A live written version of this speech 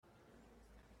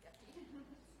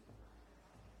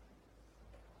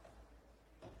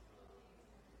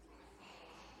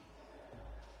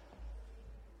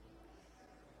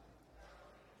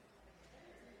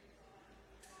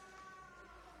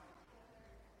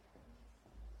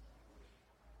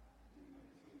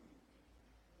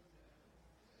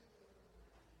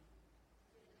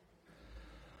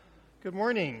Good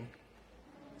morning.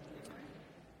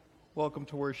 Welcome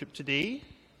to worship today.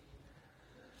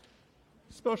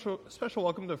 Special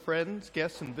welcome to friends,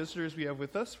 guests, and visitors we have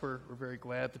with us. We're very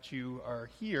glad that you are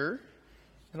here.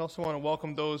 And also want to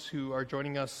welcome those who are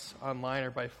joining us online or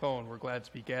by phone. We're glad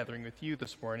to be gathering with you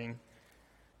this morning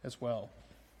as well.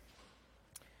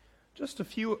 Just a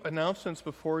few announcements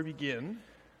before we begin.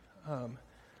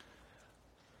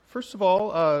 First of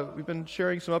all, we've been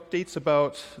sharing some updates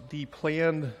about the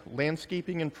planned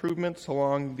landscaping improvements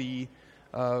along the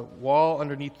wall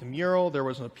underneath the mural. There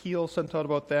was an appeal sent out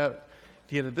about that at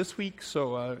the end of this week,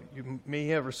 so you may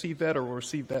have received that or will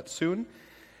receive that soon.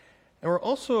 And we're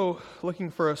also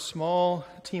looking for a small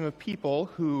team of people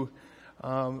who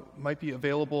might be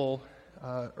available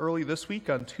early this week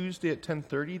on Tuesday at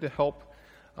 10:30 to help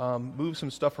move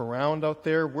some stuff around out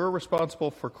there. We're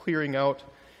responsible for clearing out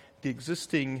the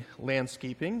existing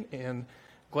landscaping, and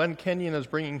Glenn Kenyon is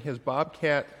bringing his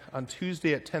Bobcat on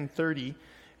Tuesday at 10:30,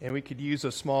 and we could use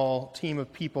a small team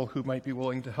of people who might be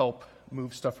willing to help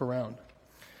move stuff around.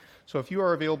 So if you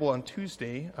are available on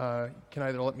Tuesday, you can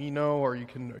either let me know or you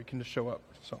can just show up.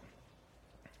 So,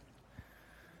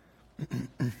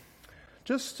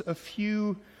 just a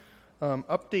few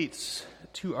updates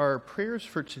to our prayers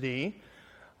for today.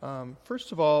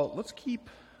 First of all, let's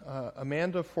keep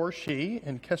Amanda Forshey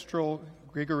and Kestrel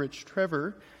Grigorich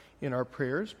Trevor in our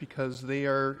prayers because they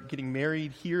are getting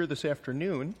married here this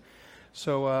afternoon.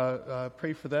 So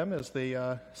pray for them as they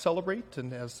celebrate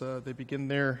and as they begin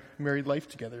their married life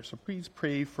together. So please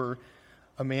pray for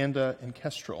Amanda and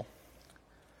Kestrel.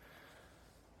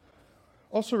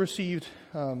 Also received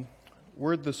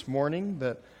word this morning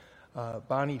that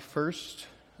Bonnie First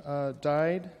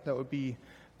died. That would be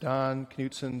Don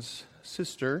Knutson's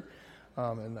sister.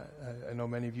 And I know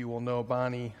many of you will know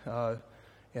Bonnie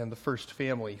and the First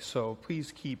family. So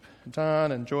please keep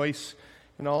Don and Joyce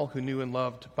and all who knew and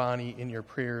loved Bonnie in your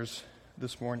prayers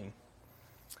this morning.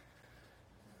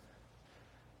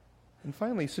 And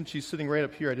finally, since she's sitting right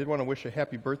up here, I did want to wish a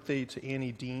happy birthday to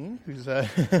Annie Dean, who's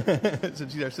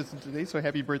since she's our assistant today. So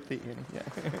happy birthday, Annie. Yeah.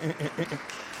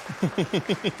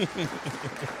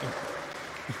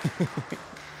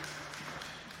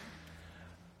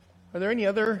 Are there any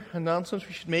other announcements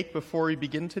we should make before we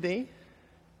begin today?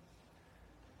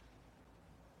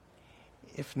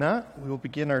 If not, we will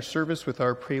begin our service with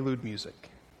our prelude music.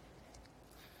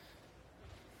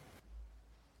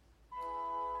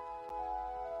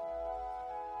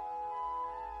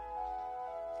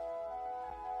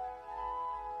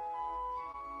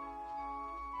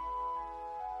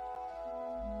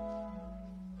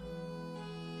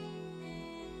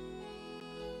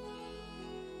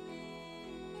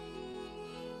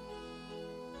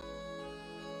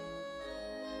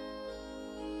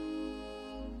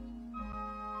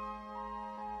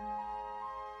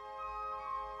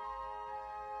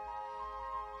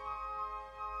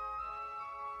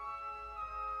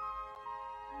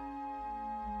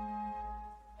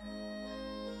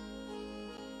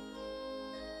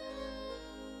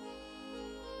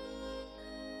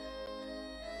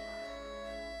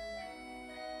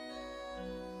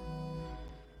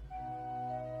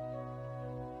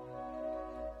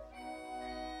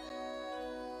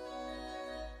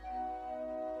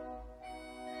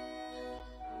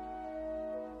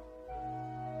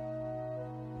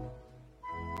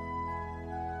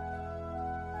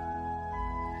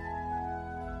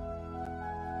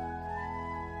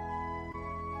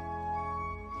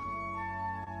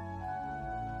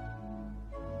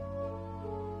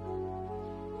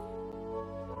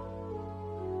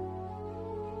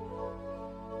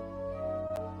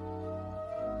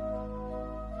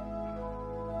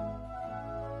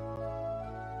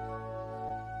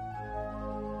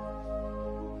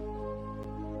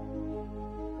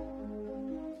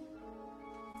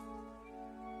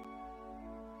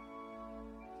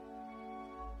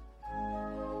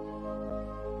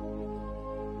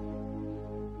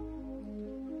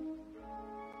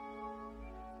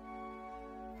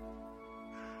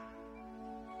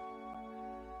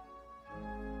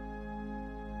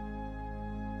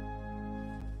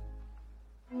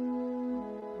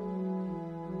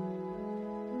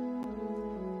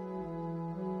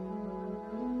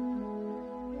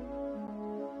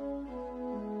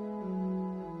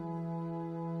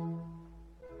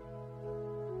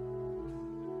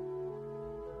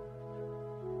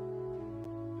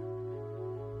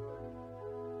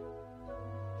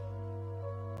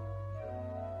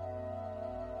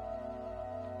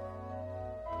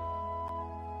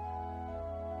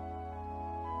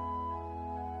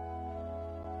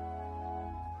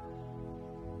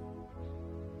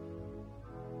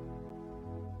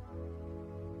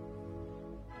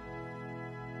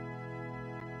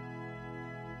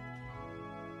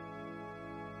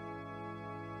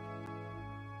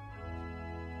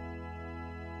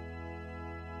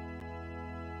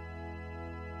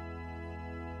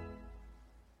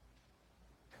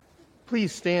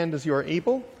 Please stand as you are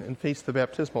able and face the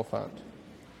baptismal font.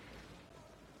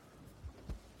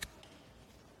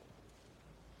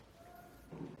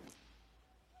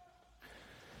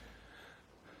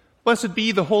 Blessed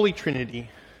be the Holy Trinity,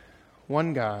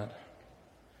 one God,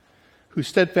 whose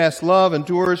steadfast love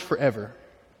endures forever.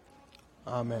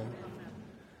 Amen.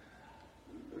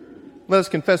 Let us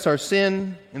confess our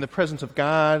sin in the presence of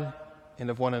God and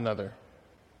of one another.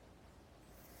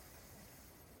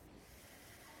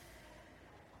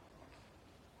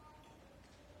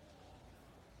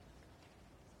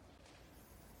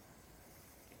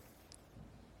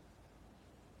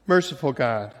 Merciful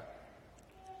God,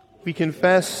 we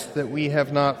confess that we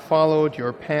have not followed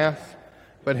your path,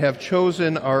 but have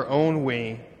chosen our own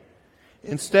way.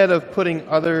 Instead of putting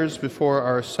others before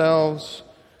ourselves,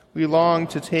 we long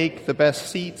to take the best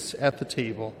seats at the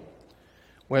table.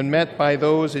 When met by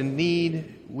those in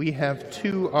need, we have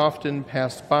too often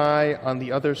passed by on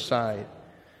the other side.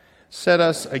 Set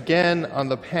us again on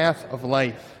the path of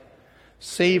life.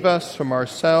 Save us from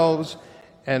ourselves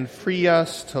and free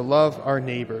us to love our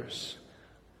neighbors.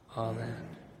 Amen.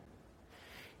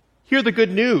 Hear the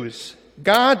good news.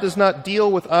 God does not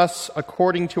deal with us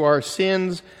according to our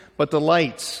sins, but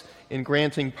delights in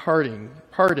granting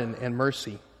pardon and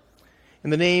mercy. In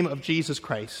the name of Jesus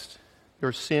Christ,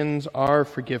 your sins are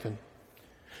forgiven.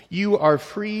 You are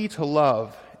free to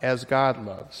love as God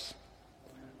loves.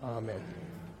 Amen.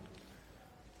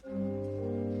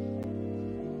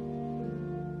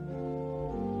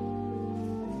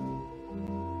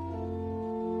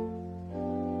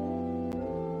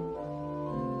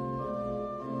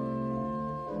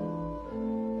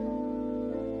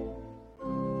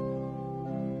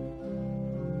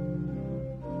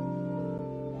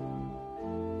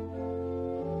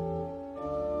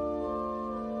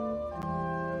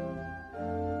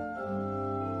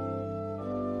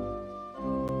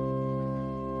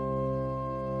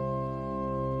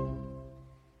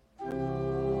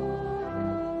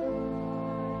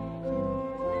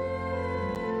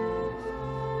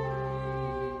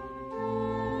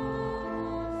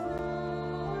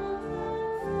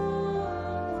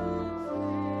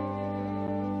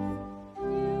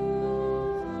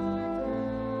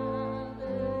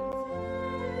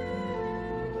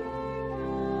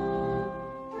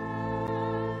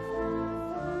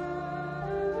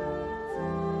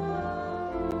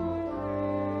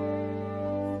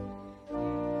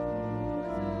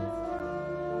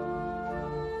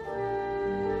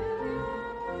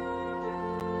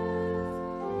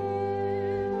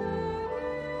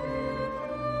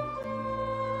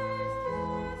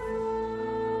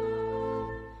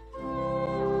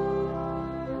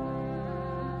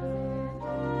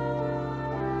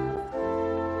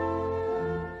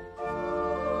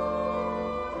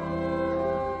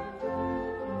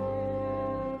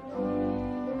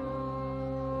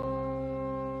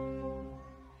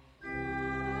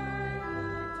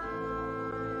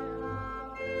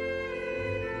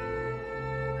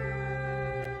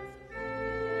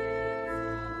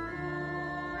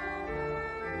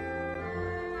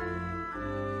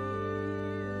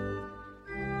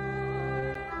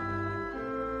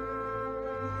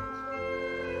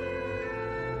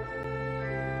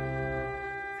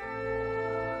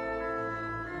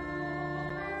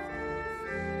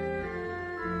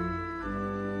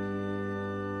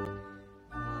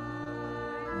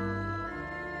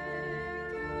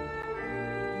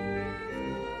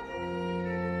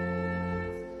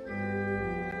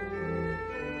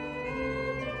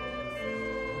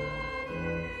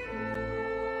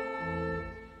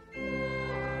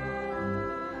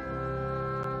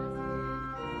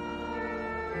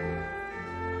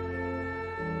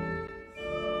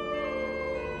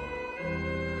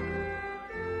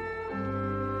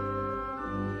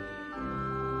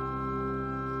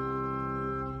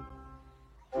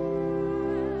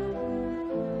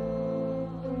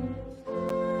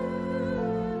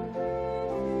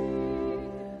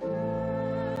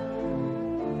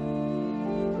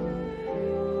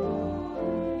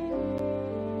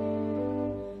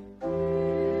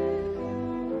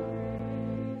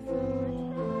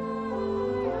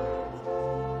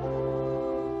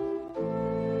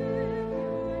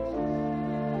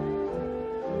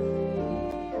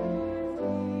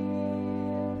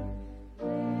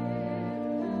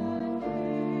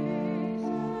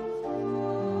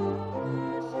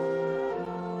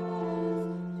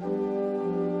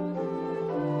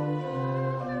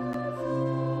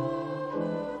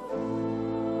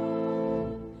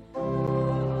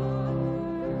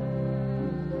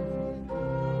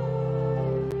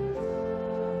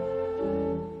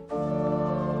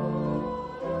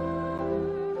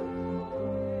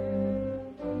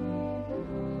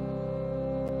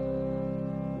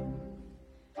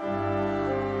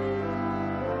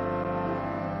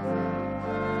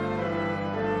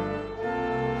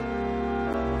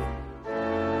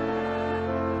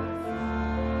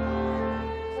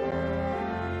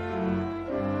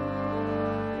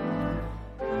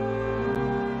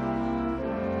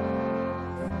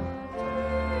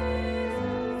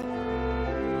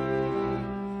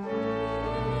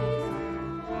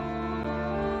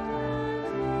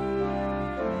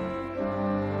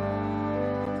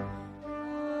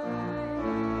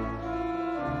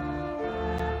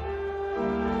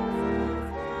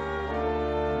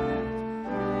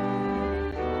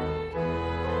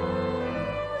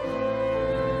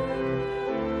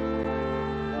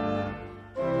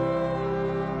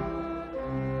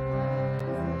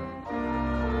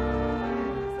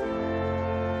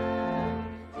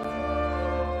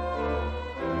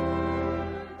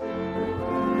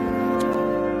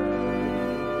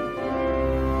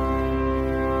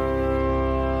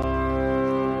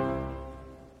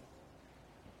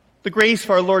 The grace of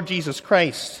our Lord Jesus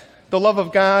Christ, the love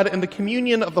of God, and the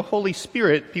communion of the Holy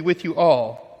Spirit be with you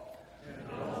all. And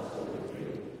also with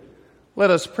you. Let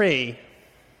us pray.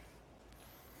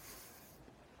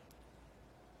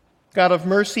 God of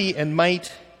mercy and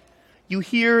might, you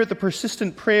hear the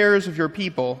persistent prayers of your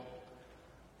people.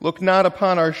 Look not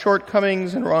upon our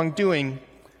shortcomings and wrongdoing,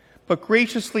 but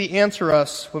graciously answer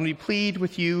us when we plead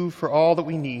with you for all that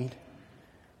we need.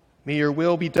 May your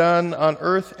will be done on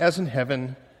earth as in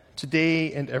heaven,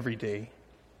 today and every day.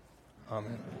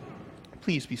 Amen.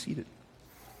 Please be seated.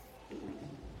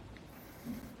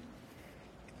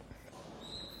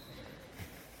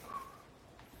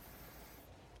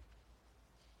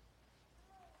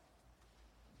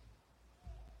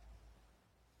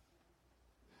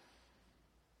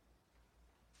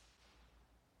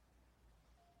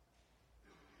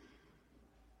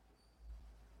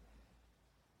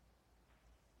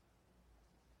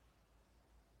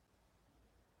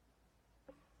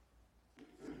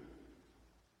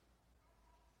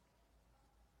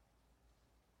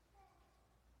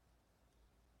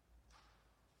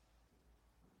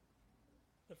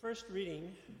 The first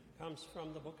reading comes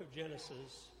from the book of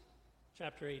Genesis,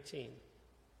 chapter 18.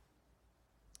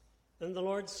 Then the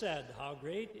Lord said, "How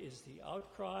great is the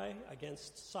outcry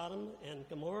against Sodom and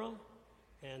Gomorrah,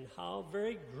 and how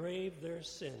very grave their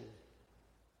sin.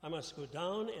 I must go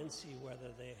down and see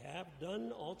whether they have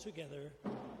done altogether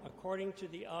according to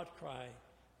the outcry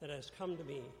that has come to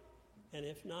me, and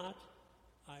if not,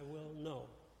 I will know."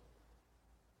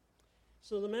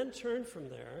 So the men turned from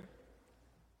there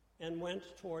and went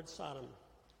toward Sodom,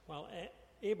 while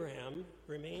Abraham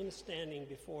remained standing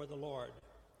before the Lord.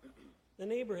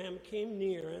 Then Abraham came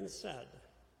near and said,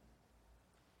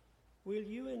 "Will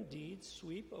you indeed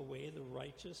sweep away the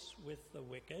righteous with the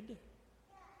wicked?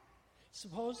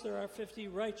 Suppose there are 50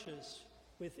 righteous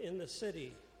within the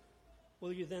city.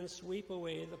 Will you then sweep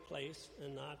away the place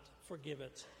and not forgive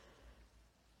it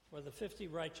for the 50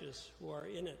 righteous who are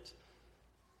in it?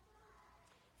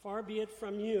 Far be it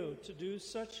from you to do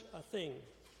such a thing,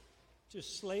 to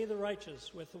slay the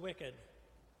righteous with the wicked,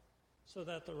 so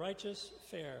that the righteous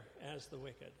fare as the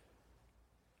wicked.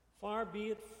 Far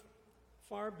be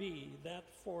that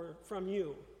from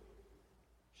you.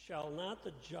 Shall not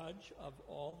the judge of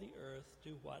all the earth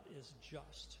do what is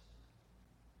just?"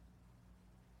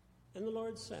 And the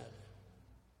Lord said,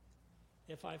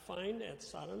 "If I find at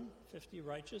Sodom 50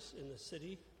 righteous in the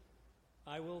city,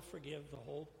 I will forgive the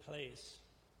whole place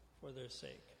for their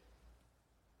sake."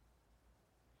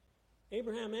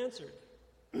 Abraham answered,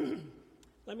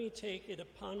 "Let me take it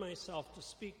upon myself to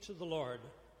speak to the Lord.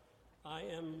 I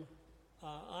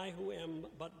who am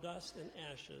but dust and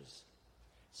ashes.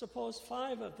 Suppose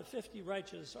 5 of the 50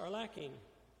 righteous are lacking.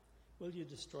 Will you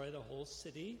destroy the whole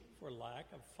city for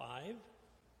lack of 5?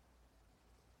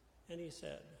 And he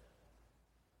said,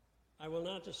 "I will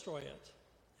not destroy it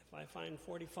if I find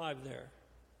 45 there."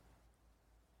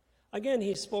 Again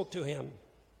he spoke to him,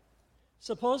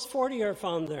 "Suppose 40 are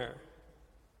found there."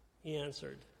 He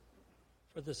answered,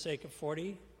 "For the sake of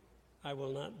 40, I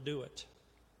will not do it."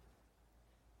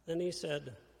 Then he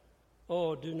said,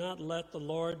 "Oh, do not let the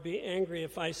Lord be angry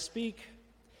if I speak.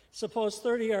 Suppose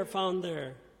 30 are found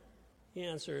there." He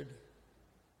answered,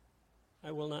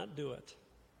 "I will not do it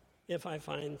if I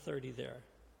find 30 there."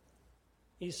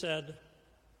 He said,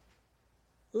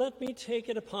 "Let me take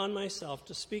it upon myself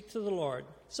to speak to the Lord.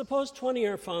 Suppose 20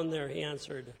 are found there." He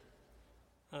answered,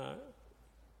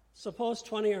 "Suppose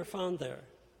 20 are found there."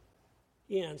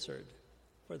 He answered,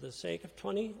 "For the sake of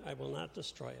 20, I will not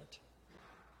destroy it."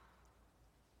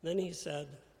 Then he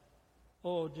said,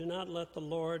 "Oh, do not let the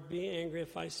Lord be angry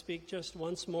if I speak just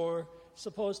once more.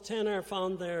 Suppose 10 are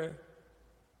found there."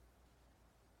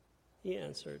 He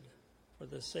answered, "For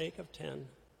the sake of 10,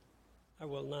 I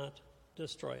will not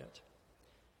destroy it."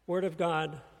 Word of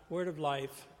God, word of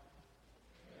life.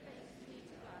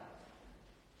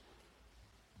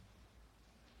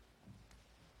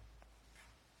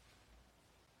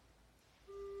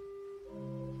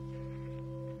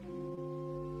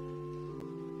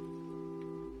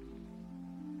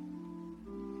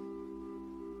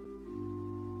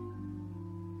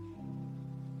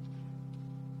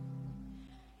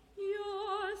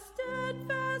 Your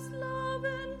steadfast love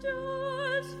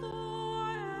endures forever.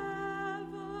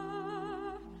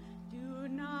 Do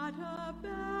not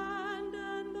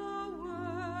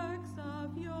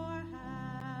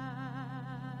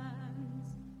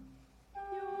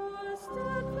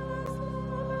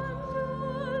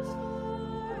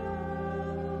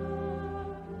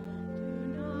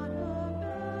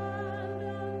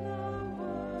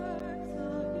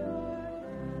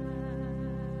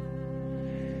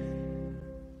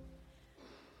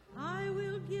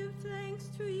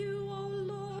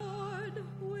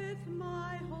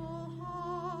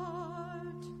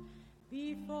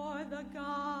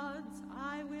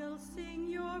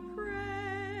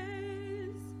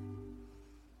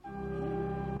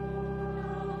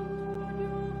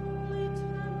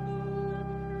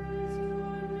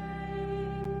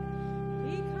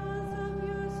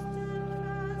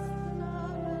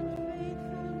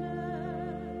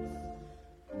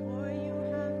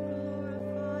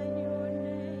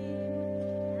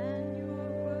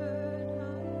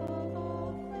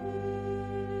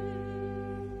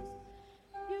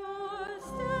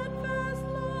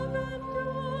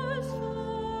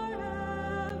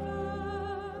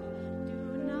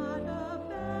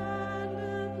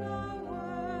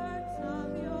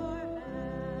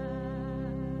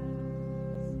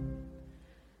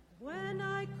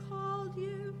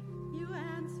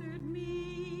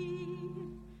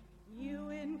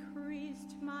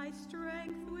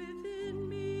strength within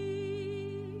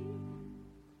me.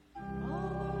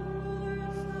 All the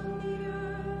rulers of the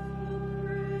earth will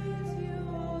praise you,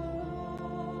 O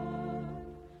Lord,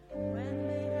 when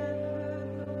they have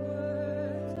heard the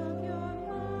words of your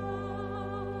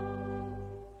mouth.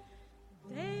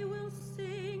 They will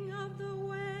sing of the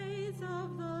ways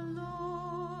of the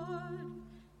Lord,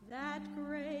 that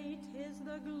great is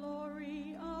the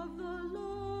glory of the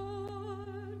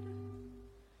Lord.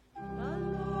 The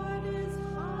Lord is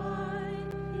high,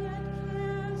 yet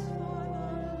cares for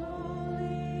the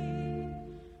lowly,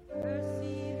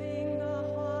 perceiving the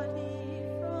haughty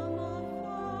from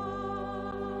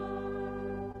afar.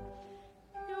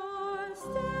 Your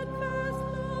steadfast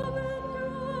love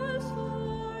endures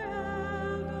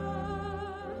forever.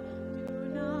 Do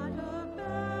not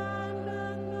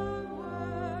abandon the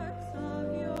works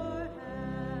of your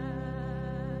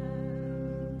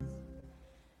hands.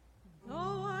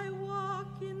 Though I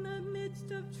walk in the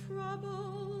midst of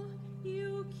trouble,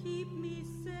 you keep me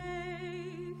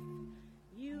safe.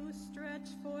 You stretch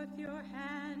forth your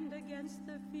hand against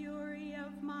the fury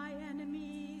of my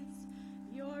enemies.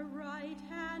 Your right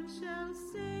hand shall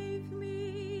save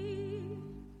me.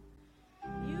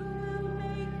 You will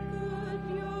make good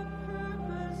your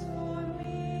purpose for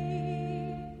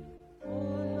me. O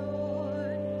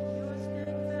Lord, your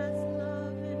steadfast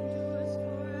love endures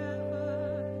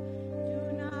forever.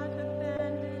 Do not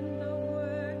abandon the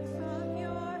works of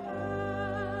your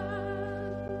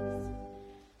hands.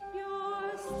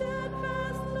 Your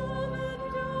steadfast love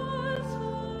endures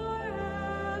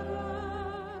forever.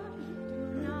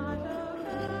 Do not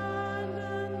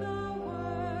abandon the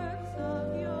works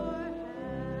of your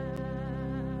hands.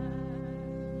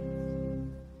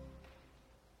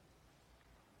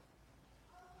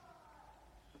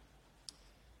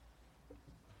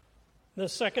 The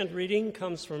second reading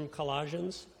comes from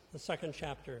Colossians, the second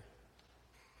chapter.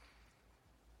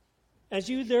 As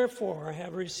you therefore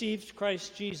have received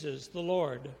Christ Jesus the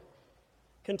Lord,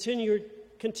 continue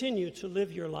to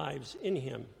live your lives in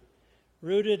him,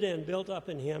 rooted and built up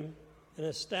in him and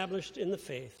established in the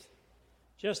faith,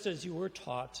 just as you were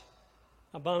taught,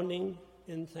 abounding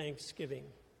in thanksgiving.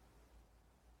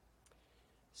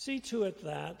 See to it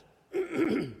that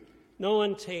no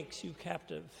one takes you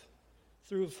captive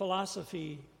through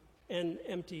philosophy and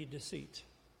empty deceit,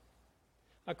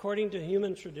 according to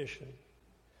human tradition,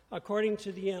 according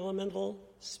to the elemental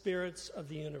spirits of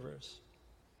the universe,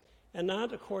 and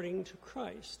not according to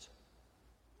Christ.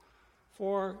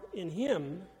 For in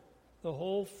him the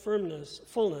whole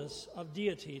fullness of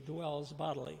deity dwells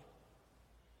bodily,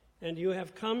 and you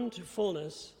have come to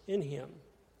fullness in him,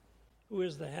 who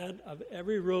is the head of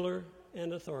every ruler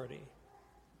and authority.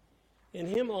 In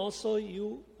him also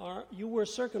you were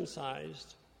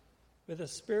circumcised with a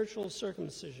spiritual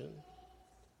circumcision,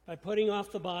 by putting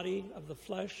off the body of the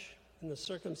flesh in the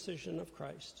circumcision of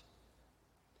Christ.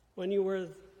 When you were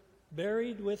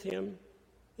buried with him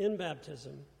in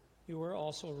baptism, you were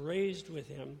also raised with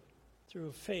him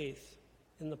through faith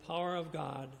in the power of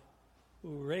God,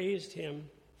 who raised him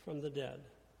from the dead.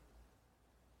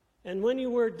 And when you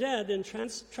were dead in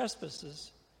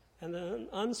trespasses and the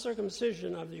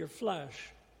uncircumcision of your flesh,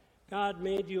 God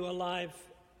made you alive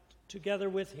together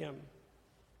with him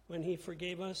when he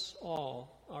forgave us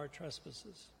all our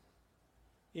trespasses,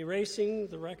 erasing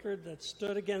the record that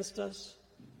stood against us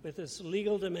with its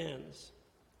legal demands.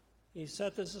 He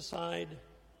set this aside,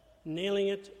 nailing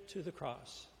it to the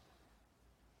cross.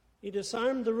 He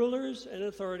disarmed the rulers and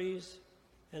authorities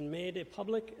and made a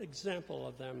public example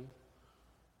of them,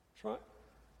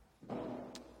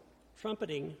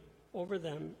 trumpeting over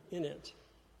them in it.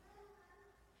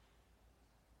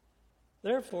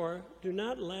 Therefore, do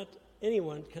not let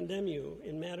anyone condemn you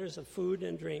in matters of food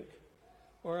and drink,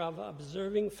 or of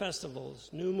observing festivals,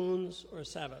 new moons, or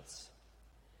Sabbaths.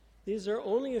 These are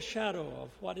only a shadow of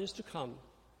what is to come,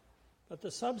 but the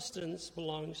substance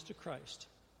belongs to Christ.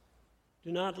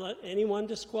 Do not let anyone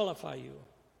disqualify you,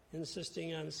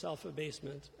 insisting on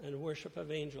self-abasement and worship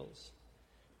of angels,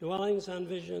 dwellings on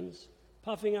visions,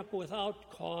 puffing up without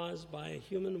cause by a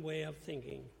human way of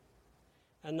thinking,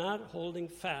 and not holding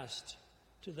fast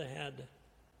to the head,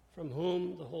 from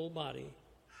whom the whole body,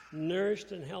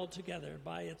 nourished and held together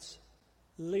by its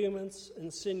ligaments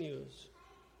and sinews,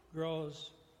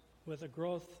 grows with a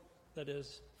growth that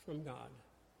is from God.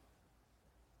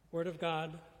 Word of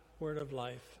God, word of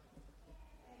life.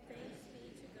 Thanks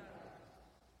be to God.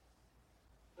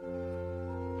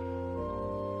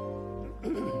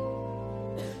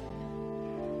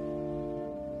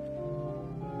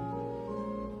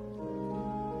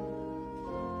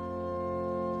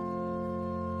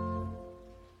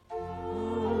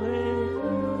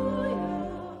 Alleluia.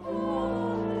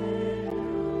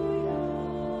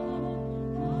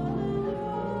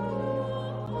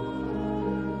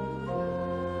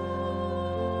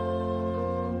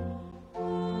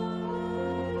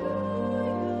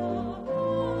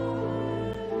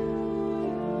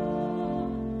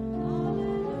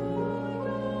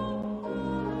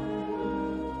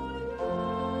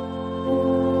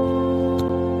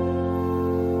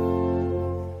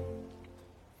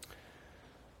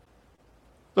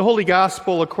 The Holy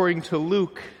Gospel according to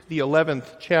Luke, the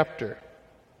 11th chapter.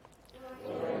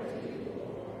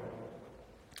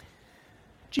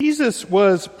 Jesus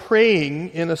was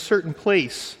praying in a certain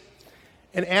place,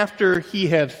 and after he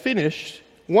had finished,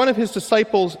 one of his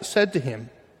disciples said to him,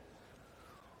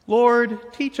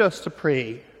 "Lord, teach us to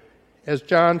pray, as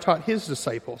John taught his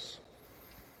disciples."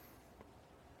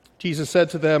 Jesus said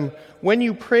to them, "When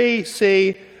you pray,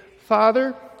 say,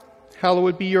 'Father,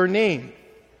 hallowed be your name.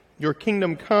 Your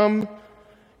kingdom come.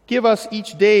 Give us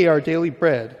each day our daily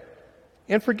bread,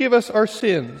 and forgive us our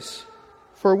sins,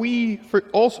 for we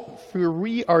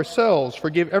ourselves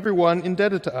forgive everyone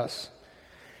indebted to us.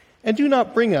 And do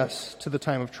not bring us to the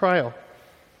time of trial.'"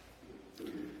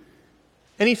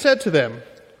 And he said to them,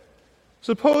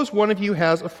 "Suppose one of you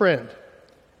has a friend,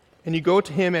 and you go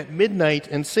to him at midnight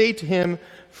and say to him,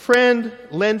 'Friend,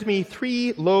 lend me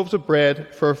 3 loaves of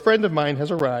bread, for a friend of mine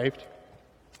has arrived,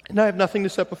 and I have nothing to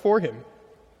set before him.'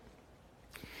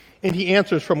 And he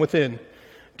answers from within,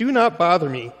 'Do not bother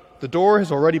me. The door has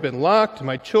already been locked, and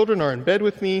my children are in bed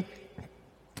with me.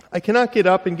 I cannot get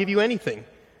up and give you anything.'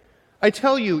 I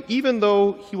tell you, even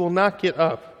though he will not get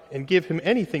up and give him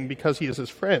anything because he is his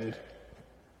friend,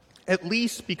 at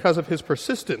least because of his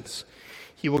persistence,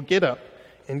 he will get up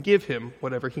and give him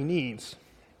whatever he needs.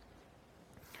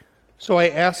 So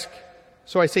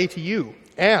I say to you,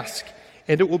 ask,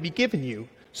 and it will be given you.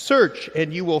 Search,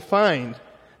 and you will find.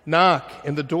 Knock,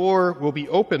 and the door will be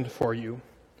opened for you.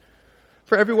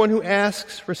 For everyone who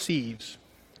asks receives,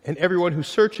 and everyone who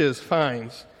searches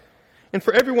finds. And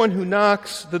for everyone who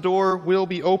knocks, the door will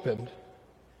be opened.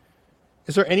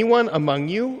 Is there anyone among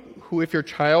you who, if your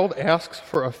child asks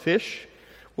for a fish,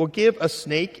 will give a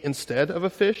snake instead of a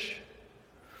fish?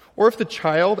 Or if the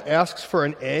child asks for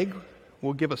an egg,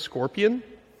 will give a scorpion?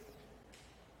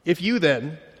 If you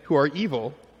then, who are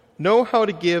evil, know how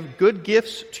to give good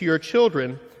gifts to your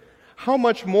children, how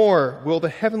much more will the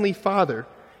Heavenly Father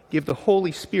give the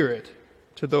Holy Spirit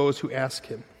to those who ask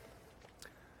him?"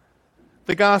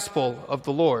 The Gospel of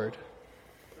the Lord.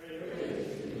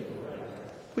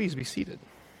 Please be seated.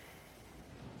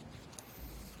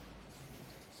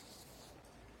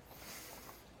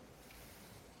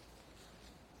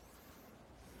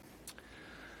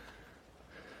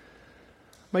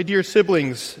 My dear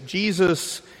siblings,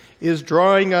 Jesus is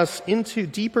drawing us into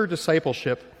deeper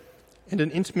discipleship and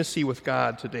an intimacy with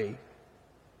God today.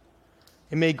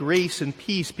 And may grace and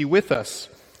peace be with us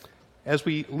as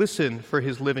we listen for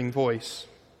his living voice.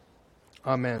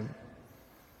 Amen.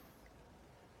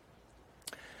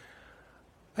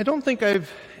 I don't think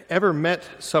I've ever met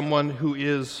someone who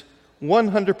is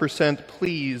 100%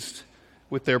 pleased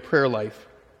with their prayer life.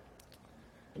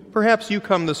 Perhaps you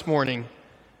come this morning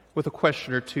with a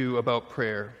question or two about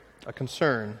prayer, a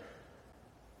concern.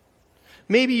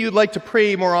 Maybe you'd like to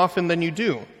pray more often than you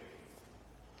do.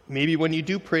 Maybe when you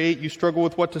do pray, you struggle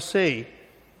with what to say,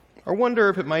 or wonder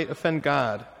if it might offend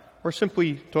God, or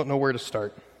simply don't know where to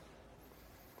start.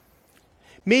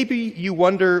 Maybe you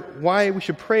wonder why we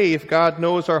should pray if God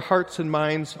knows our hearts and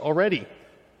minds already.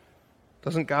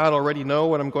 Doesn't God already know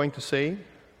what I'm going to say?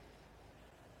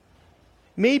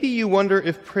 Maybe you wonder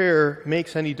if prayer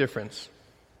makes any difference.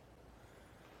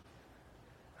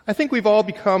 I think we've all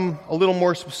become a little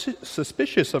more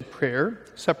suspicious of prayer,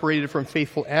 separated from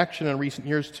faithful action in recent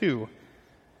years too.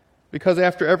 Because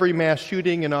after every mass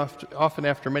shooting and often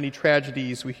after many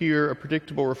tragedies, we hear a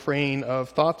predictable refrain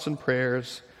of thoughts and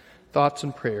prayers.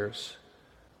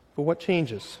 But what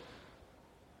changes?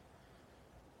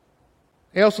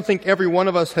 I also think every one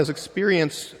of us has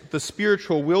experienced the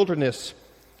spiritual wilderness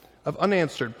of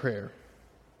unanswered prayer.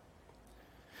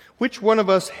 Which one of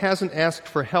us hasn't asked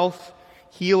for health,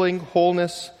 healing,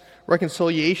 wholeness,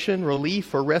 reconciliation,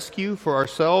 relief, or rescue for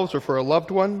ourselves or for a loved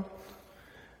one,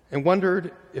 and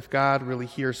wondered if God really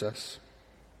hears us?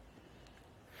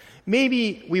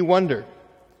 Maybe we wonder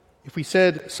if we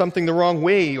said something the wrong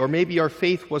way, or maybe our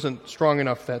faith wasn't strong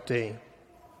enough that day.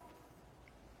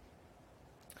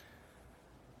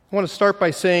 I want to start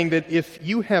by saying that if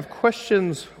you have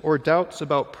questions or doubts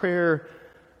about prayer,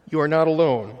 you are not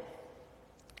alone.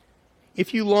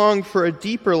 If you long for a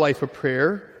deeper life of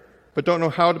prayer, but don't know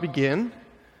how to begin,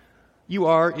 you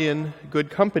are in good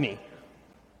company.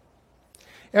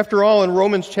 After all, in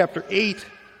Romans chapter 8,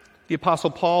 the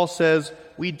Apostle Paul says,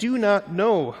 "We do not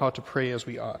know how to pray as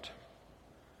we ought."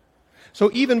 So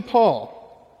even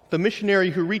Paul, the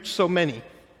missionary who reached so many,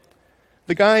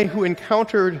 the guy who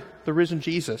encountered the risen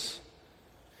Jesus,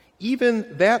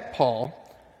 even that Paul,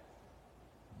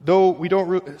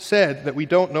 said that we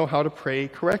don't know how to pray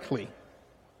correctly.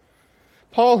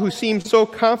 Paul, who seems so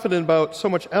confident about so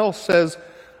much else, says,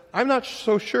 "I'm not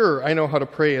so sure I know how to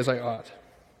pray as I ought."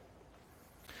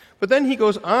 But then he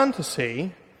goes on to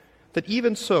say that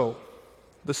even so,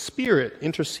 the Spirit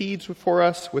intercedes for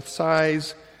us with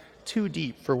sighs too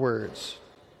deep for words.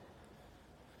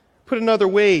 Put another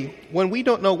way, when we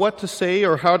don't know what to say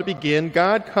or how to begin,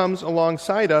 God comes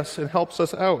alongside us and helps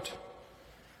us out.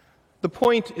 The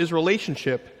point is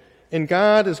relationship, and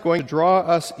God is going to draw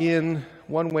us in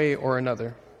one way or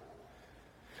another.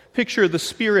 Picture the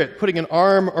Spirit putting an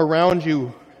arm around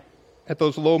you at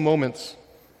those low moments,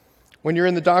 when you're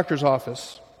in the doctor's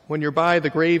office, when you're by the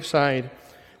graveside,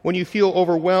 when you feel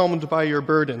overwhelmed by your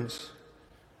burdens.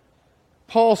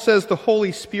 Paul says the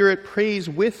Holy Spirit prays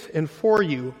with and for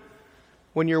you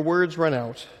when your words run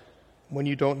out, when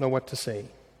you don't know what to say.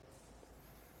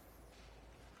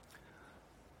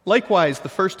 Likewise, the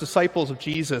first disciples of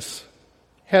Jesus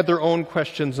had their own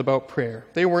questions about prayer.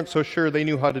 They weren't so sure they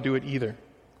knew how to do it either.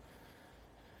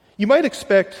 You might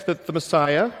expect that the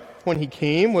Messiah, when he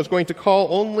came, was going to call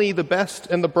only the best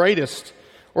and the brightest,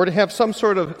 or to have some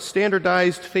sort of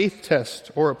standardized faith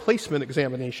test or a placement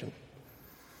examination.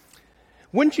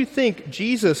 Wouldn't you think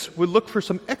Jesus would look for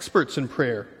some experts in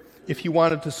prayer if he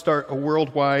wanted to start a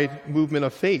worldwide movement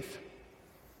of faith?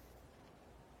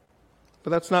 But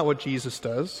that's not what Jesus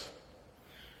does.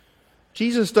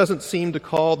 Jesus doesn't seem to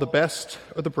call the best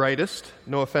or the brightest,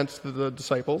 no offense to the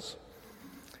disciples.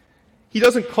 He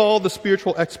doesn't call the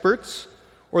spiritual experts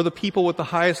or the people with the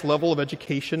highest level of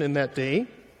education in that day.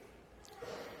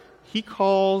 He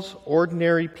calls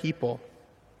ordinary people,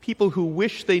 people who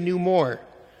wish they knew more,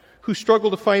 who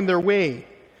struggle to find their way,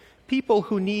 people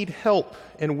who need help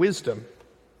and wisdom,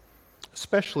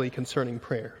 especially concerning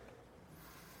prayer.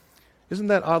 Isn't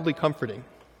that oddly comforting?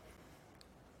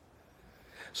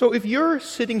 So if you're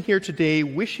sitting here today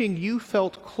wishing you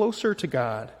felt closer to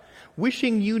God,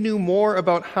 wishing you knew more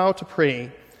about how to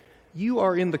pray, you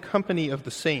are in the company of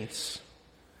the saints.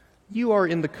 You are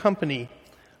in the company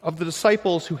of the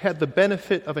disciples who had the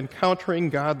benefit of encountering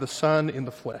God the Son in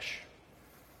the flesh.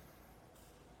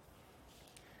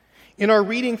 In our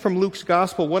reading from Luke's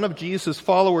Gospel, one of Jesus'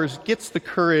 followers gets the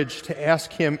courage to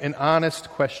ask him an honest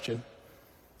question.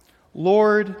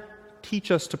 Lord,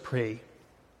 teach us to pray.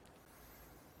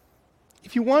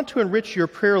 If you want to enrich your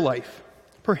prayer life,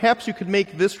 perhaps you could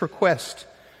make this request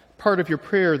part of your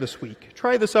prayer this week.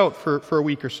 Try this out for a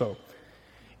week or so.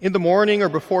 In the morning or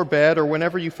before bed or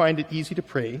whenever you find it easy to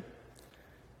pray,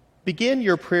 begin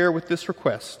your prayer with this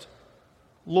request.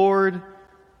 Lord,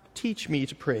 teach me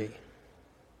to pray.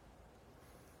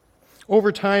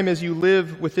 Over time, as you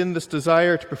live within this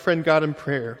desire to befriend God in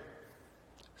prayer,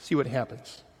 see what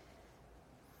happens.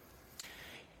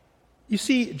 You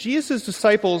see, Jesus'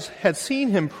 disciples had seen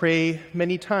him pray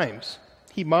many times.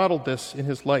 He modeled this in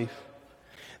his life.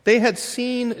 They had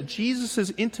seen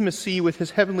Jesus' intimacy with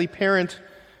his heavenly parent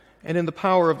and in the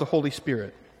power of the Holy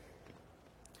Spirit.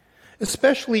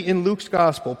 Especially in Luke's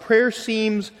Gospel, prayer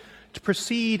seems to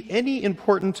precede any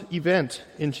important event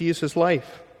in Jesus'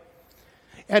 life.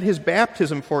 At his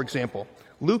baptism, for example,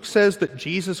 Luke says that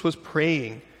Jesus was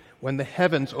praying when the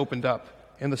heavens opened up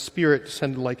and the Spirit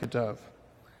descended like a dove.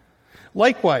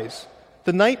 Likewise,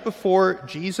 the night before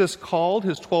Jesus called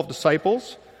his 12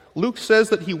 disciples, Luke says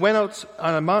that he went out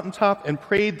on a mountaintop and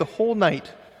prayed the whole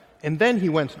night, and then he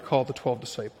went and called the 12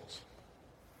 disciples.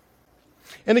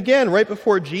 And again, right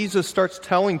before Jesus starts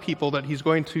telling people that he's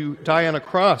going to die on a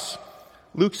cross,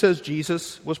 Luke says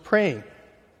Jesus was praying.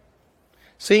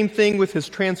 Same thing with his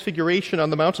transfiguration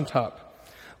on the mountaintop.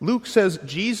 Luke says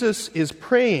Jesus is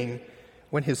praying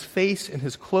when his face and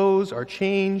his clothes are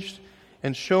changed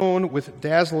and shone with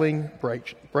dazzling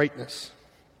brightness.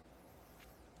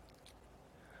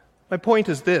 My point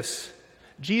is this.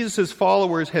 Jesus'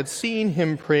 followers had seen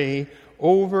him pray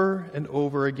over and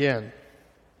over again.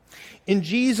 In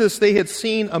Jesus, they had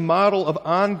seen a model of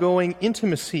ongoing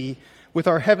intimacy with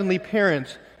our heavenly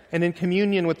parent and in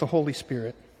communion with the Holy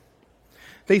Spirit.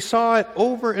 They saw it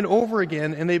over and over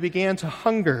again, and they began to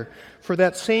hunger for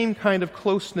that same kind of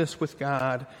closeness with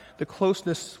God, the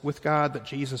closeness with God that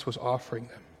Jesus was offering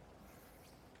them.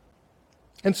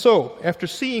 And so, after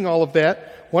seeing all of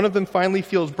that, one of them finally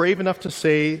feels brave enough to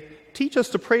say, "Teach us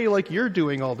to pray like you're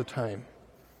doing all the time."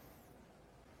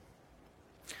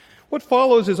 What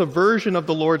follows is a version of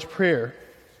the Lord's Prayer,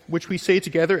 which we say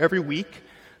together every week,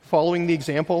 following the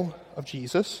example of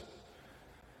Jesus.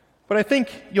 But I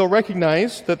think you'll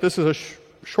recognize that this is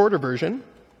a shorter version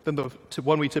than the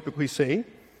one we typically say.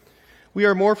 We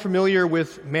are more familiar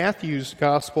with Matthew's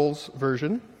Gospel's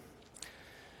version,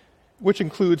 which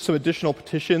includes some additional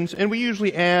petitions, and we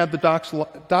usually add the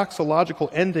doxological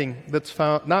ending that's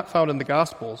not found in the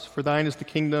Gospels. For thine is the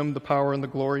kingdom, the power, and the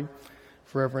glory,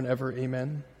 forever and ever.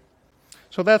 Amen.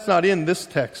 So that's not in this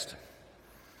text.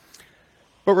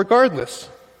 But regardless,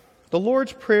 the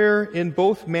Lord's Prayer in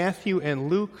both Matthew and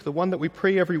Luke, the one that we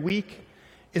pray every week,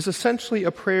 is essentially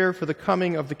a prayer for the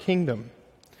coming of the kingdom,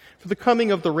 for the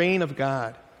coming of the reign of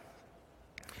God.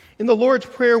 In the Lord's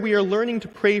Prayer, we are learning to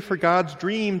pray for God's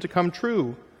dream to come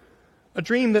true, a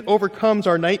dream that overcomes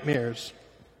our nightmares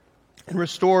and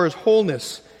restores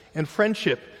wholeness and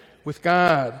friendship with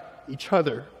God, each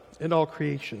other, and all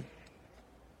creation.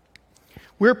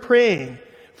 We're praying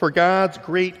for God's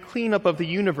great cleanup of the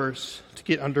universe to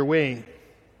get underway.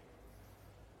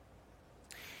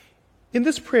 In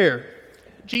this prayer,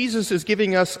 Jesus is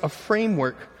giving us a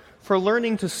framework for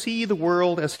learning to see the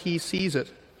world as he sees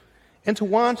it and to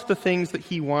want the things that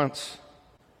he wants.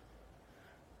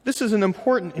 This is an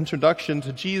important introduction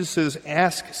to Jesus'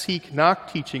 ask, seek,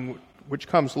 knock teaching, which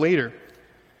comes later.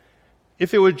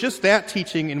 If it were just that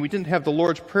teaching and we didn't have the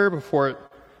Lord's Prayer before it,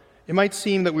 it might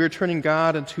seem that we are turning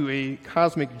God into a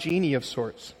cosmic genie of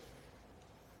sorts.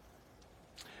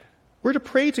 We're to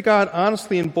pray to God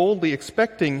honestly and boldly,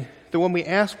 expecting that when we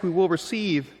ask, we will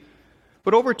receive.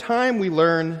 But over time, we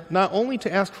learn not only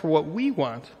to ask for what we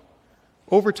want,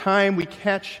 over time, we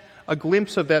catch a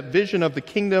glimpse of that vision of the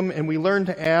kingdom, and we learn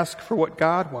to ask for what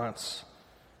God wants.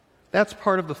 That's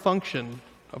part of the function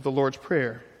of the Lord's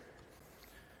Prayer.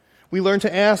 We learn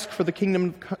to ask for the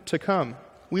kingdom to come.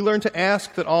 We learn to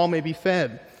ask that all may be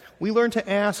fed. We learn to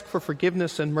ask for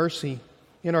forgiveness and mercy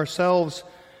in ourselves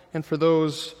and for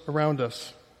those around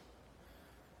us.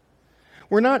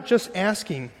 We're not just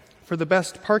asking for the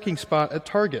best parking spot at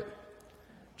Target.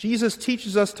 Jesus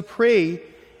teaches us to pray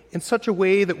in such a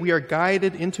way that we are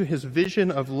guided into his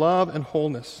vision of love and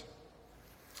wholeness.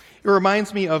 It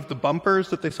reminds me of the bumpers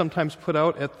that they sometimes put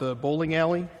out at the bowling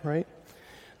alley, right?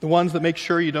 The ones that make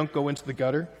sure you don't go into the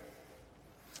gutter.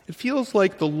 It feels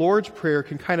like the Lord's Prayer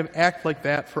can kind of act like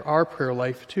that for our prayer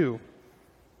life too.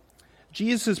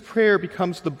 Jesus' prayer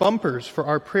becomes the bumpers for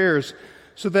our prayers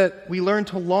so that we learn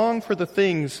to long for the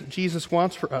things Jesus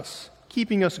wants for us,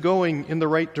 keeping us going in the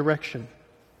right direction.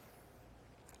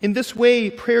 In this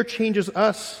way, prayer changes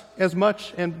us as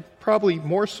much and probably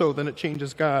more so than it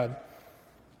changes God.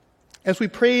 As we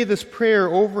pray this prayer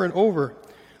over and over,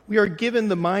 we are given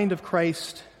the mind of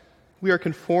Christ. We are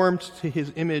conformed to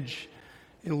his image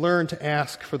and learn to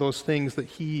ask for those things that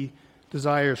he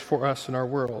desires for us in our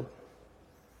world.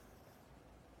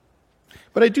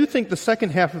 But I do think the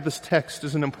second half of this text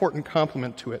is an important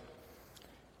complement to it,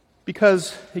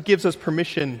 because it gives us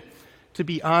permission to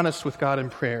be honest with God in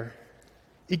prayer.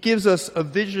 It gives us a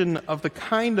vision of the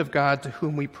kind of God to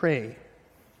whom we pray.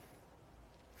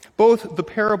 Both the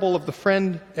parable of the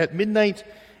friend at midnight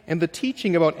and the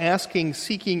teaching about asking,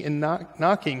 seeking, and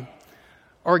knocking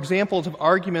are examples of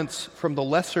arguments from the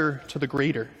lesser to the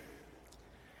greater.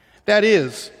 That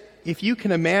is, if you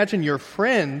can imagine your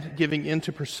friend giving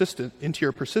into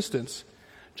your persistence,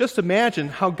 just imagine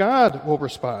how God will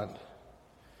respond.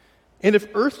 And if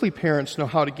earthly parents know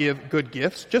how to give good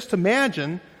gifts, just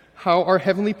imagine how our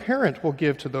heavenly parent will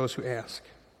give to those who ask.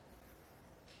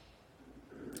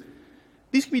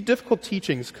 These can be difficult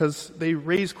teachings because they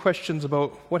raise questions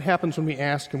about what happens when we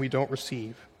ask and we don't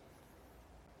receive.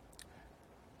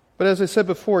 But as I said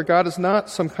before, God is not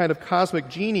some kind of cosmic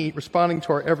genie responding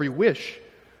to our every wish,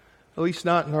 at least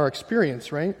not in our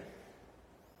experience, right?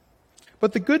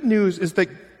 But the good news is that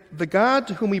the God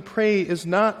to whom we pray is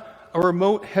not a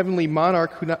remote heavenly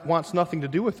monarch who wants nothing to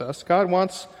do with us. God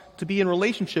wants to be in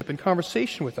relationship and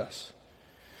conversation with us.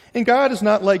 And God is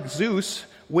not like Zeus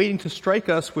waiting to strike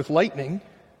us with lightning.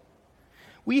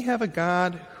 We have a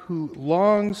God who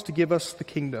longs to give us the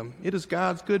kingdom. It is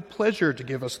God's good pleasure to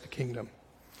give us the kingdom.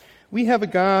 We have a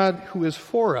God who is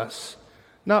for us,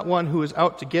 not one who is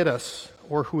out to get us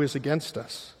or who is against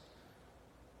us.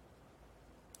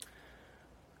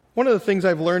 One of the things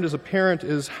I've learned as a parent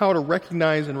is how to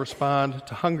recognize and respond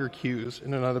to hunger cues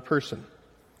in another person.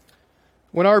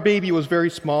 When our baby was very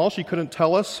small, she couldn't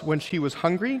tell us when she was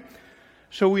hungry,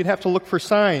 so we'd have to look for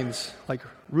signs, like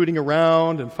rooting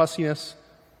around and fussiness.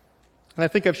 And I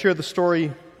think I've shared the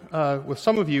story with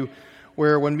some of you,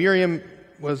 where when Miriam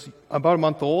was about a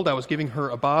month old, I was giving her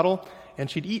a bottle, and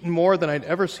she'd eaten more than I'd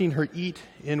ever seen her eat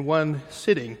in one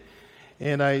sitting.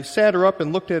 And I sat her up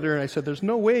and looked at her, and I said, "There's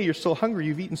no way you're still hungry.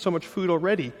 You've eaten so much food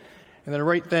already." And then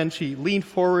right then, she leaned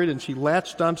forward, and she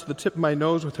latched onto the tip of my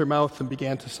nose with her mouth and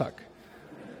began to suck.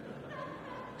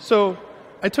 So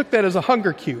I took that as a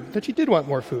hunger cue, that she did want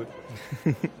more food.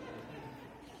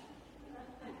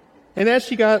 And as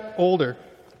she got older,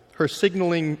 her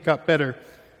signaling got better.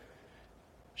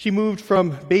 She moved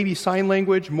from baby sign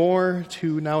language more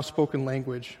to now spoken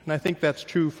language. And I think that's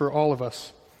true for all of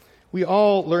us. We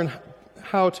all learn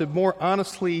how to more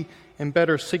honestly and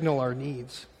better signal our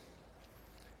needs.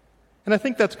 And I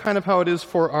think that's kind of how it is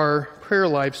for our prayer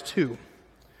lives too.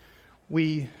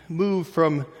 We move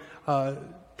from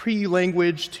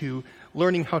pre-language to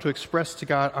learning how to express to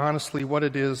God honestly what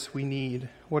it is we need,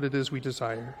 what it is we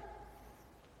desire.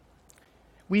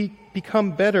 We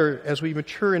become better as we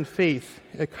mature in faith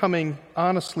at coming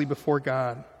honestly before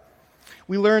God.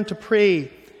 We learn to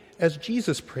pray as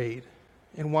Jesus prayed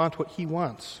and want what he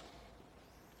wants.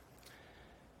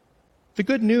 The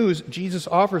good news Jesus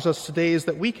offers us today is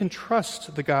that we can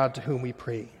trust the God to whom we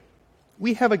pray.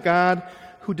 We have a God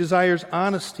who desires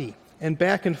honesty and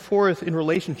back and forth in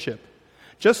relationship.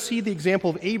 Just see the example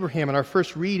of Abraham in our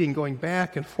first reading, going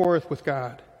back and forth with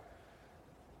God.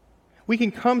 We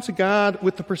can come to God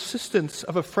with the persistence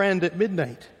of a friend at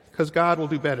midnight, because God will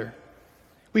do better.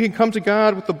 We can come to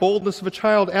God with the boldness of a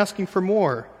child asking for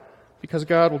more, because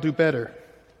God will do better.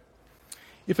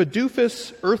 If a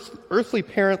doofus, earthly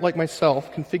parent like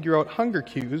myself can figure out hunger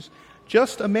cues,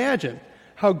 just imagine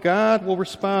how God will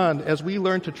respond as we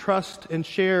learn to trust and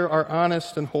share our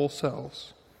honest and whole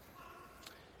selves.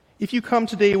 If you come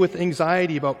today with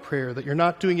anxiety about prayer, that you're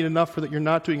not doing it enough or that you're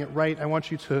not doing it right, I want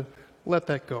you to let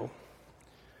that go.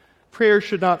 Prayer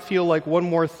should not feel like one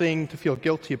more thing to feel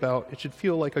guilty about. It should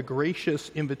feel like a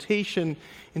gracious invitation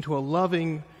into a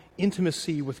loving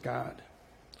intimacy with God,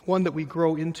 one that we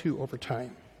grow into over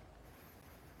time.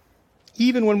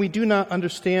 Even when we do not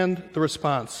understand the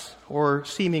response or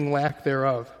seeming lack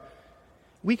thereof,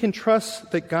 we can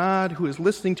trust that God, who is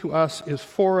listening to us, is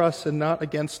for us and not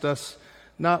against us,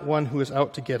 not one who is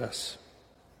out to get us.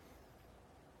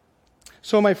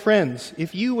 So, my friends,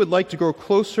 if you would like to grow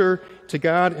closer to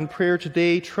God in prayer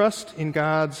today, trust in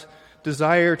God's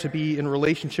desire to be in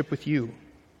relationship with you.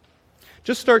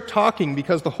 Just start talking,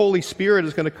 because the Holy Spirit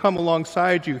is going to come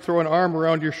alongside you, throw an arm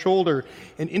around your shoulder,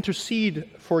 and intercede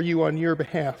for you on your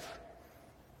behalf.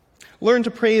 Learn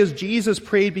to pray as Jesus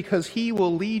prayed, because he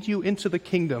will lead you into the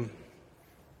kingdom.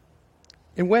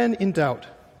 And when in doubt,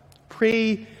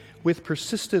 pray with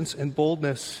persistence and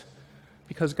boldness,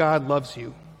 because God loves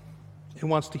you and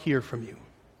wants to hear from you.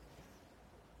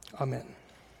 Amen.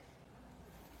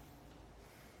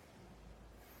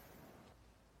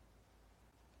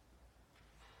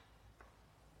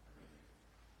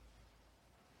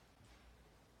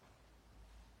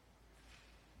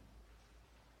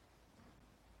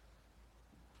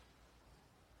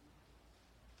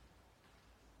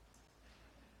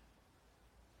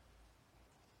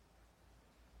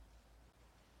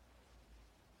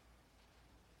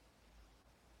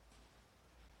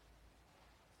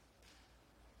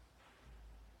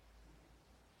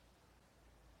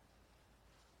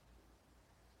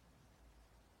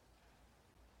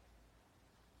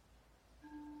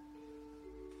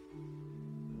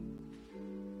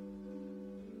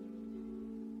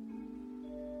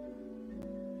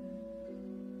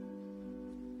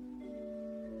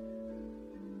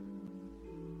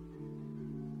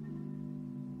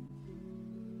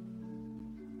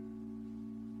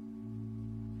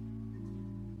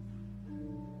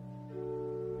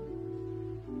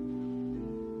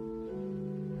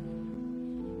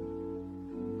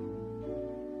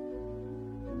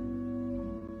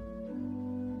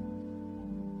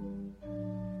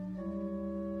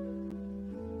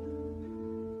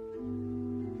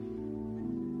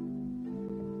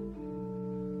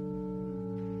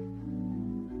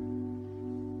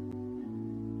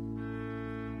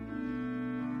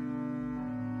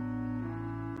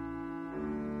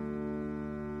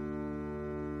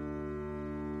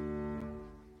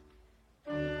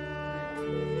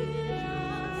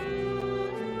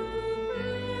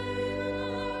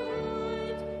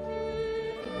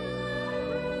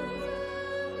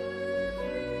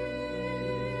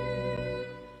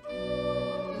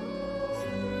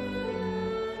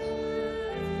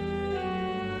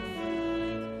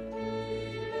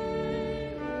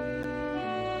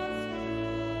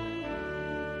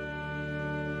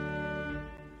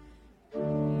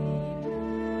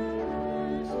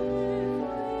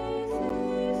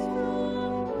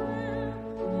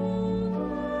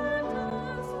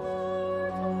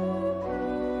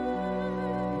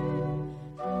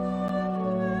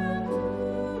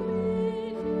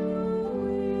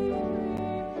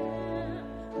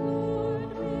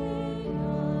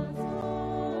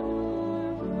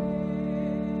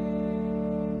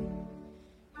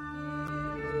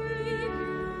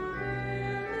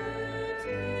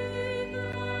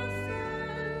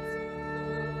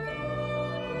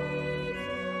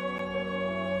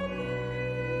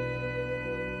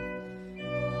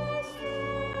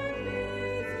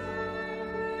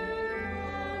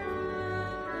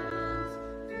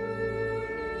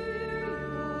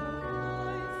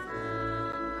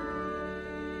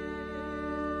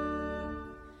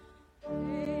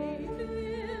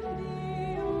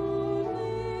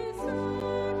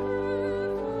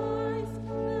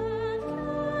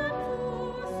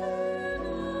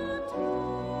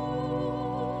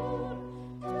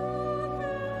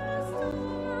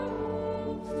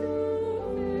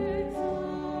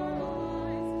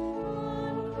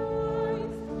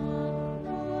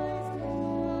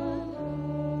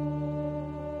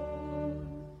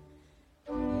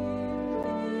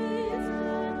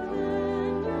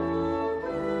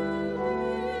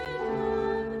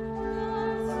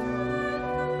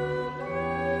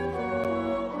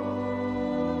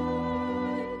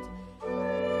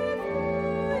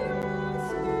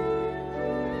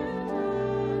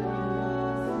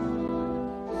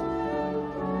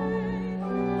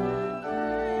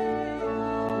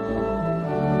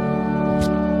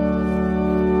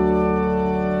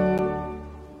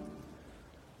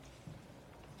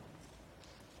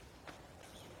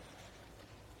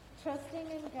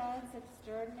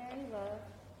 extraordinary love,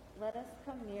 let us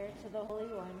come near to the Holy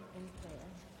One in prayer.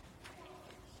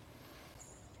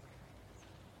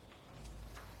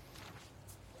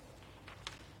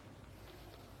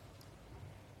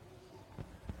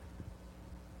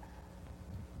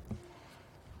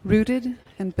 Rooted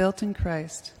and built in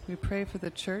Christ, we pray for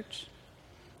the church,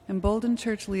 embolden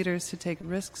church leaders to take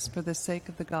risks for the sake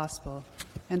of the gospel,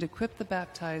 and equip the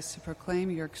baptized to proclaim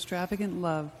your extravagant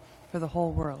love for the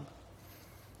whole world.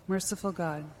 Merciful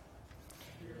God,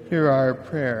 hear our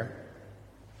prayer.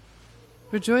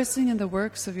 rejoicing in the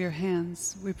works of your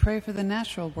hands, we pray for the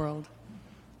natural world.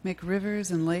 Make rivers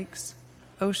and lakes,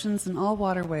 oceans and all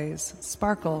waterways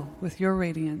sparkle with your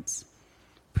radiance.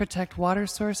 Protect water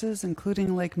sources,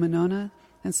 including Lake Monona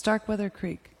and Starkweather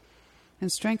Creek,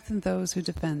 and strengthen those who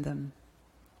defend them.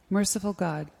 Merciful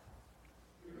God,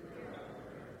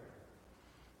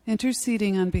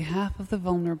 interceding on behalf of the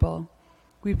vulnerable,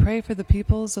 we pray for the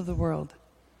peoples of the world.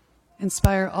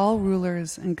 Inspire all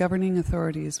rulers and governing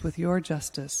authorities with your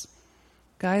justice.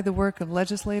 Guide the work of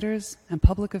legislators and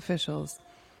public officials,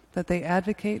 that they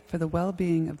advocate for the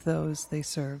well-being of those they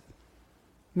serve.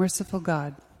 Merciful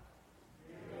God,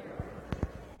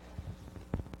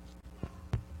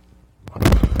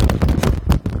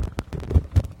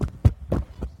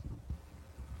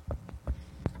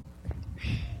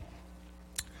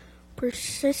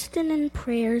 persistent in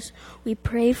prayers, we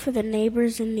pray for the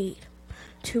neighbors in need.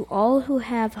 To all who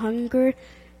have hunger,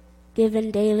 given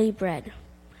daily bread.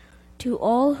 To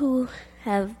all who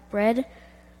have bread,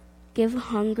 give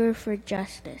hunger for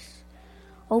justice.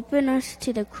 Open us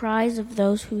to the cries of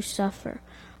those who suffer,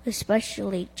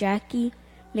 especially Jackie,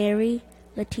 Mary,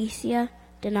 Leticia,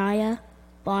 Denaya,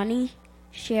 Bonnie,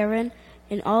 Sharon,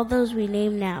 and all those we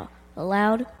name now,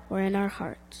 aloud or in our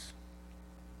hearts.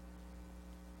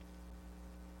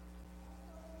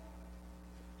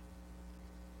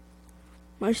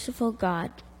 Merciful God,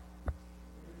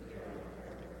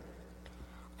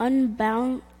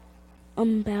 abounding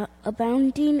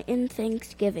in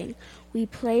thanksgiving, we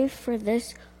pray for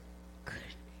this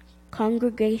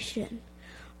congregation.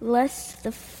 Bless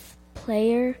the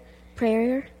prayer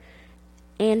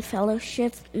and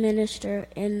fellowship minister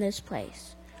in this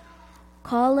place.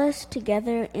 Call us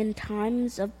together in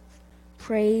times of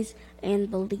praise and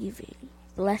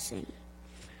blessing,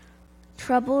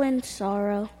 trouble and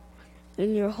sorrow,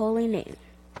 in your holy name.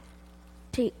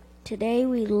 Today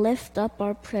we lift up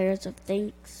our prayers of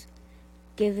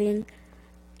thanksgiving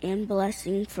and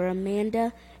blessing for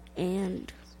Amanda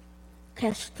and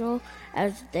Kestrel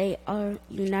as they are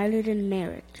united in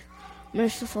marriage.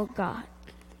 Merciful God,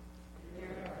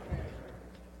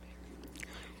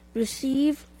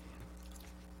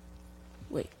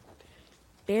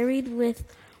 buried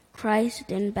with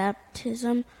Christ in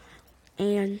baptism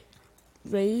and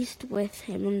raised with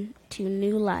him to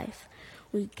new life.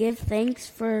 We give thanks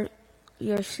for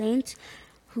your saints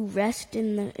who rest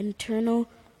in the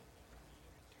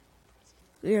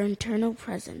your eternal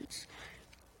presence.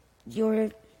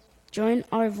 Join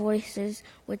our voices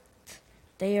with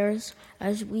theirs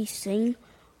as we sing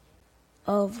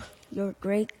of your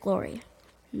great glory.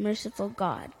 Merciful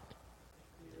God,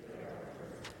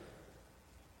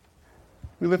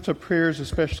 We lift up prayers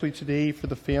especially today for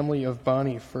the family of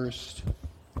Bonnie first.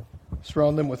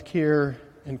 Surround them with care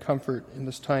and comfort in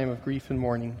this time of grief and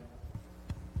mourning.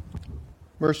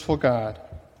 Merciful God,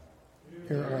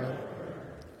 hear our.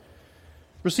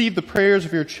 Receive the prayers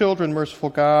of your children, merciful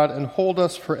God, and hold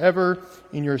us forever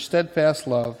in your steadfast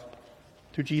love.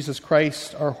 Through Jesus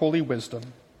Christ, our holy wisdom.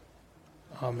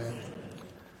 Amen.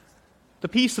 The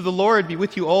peace of the Lord be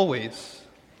with you always.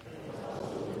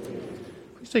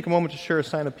 Please take a moment to share a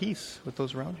sign of peace with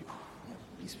those around you.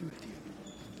 Peace be with you.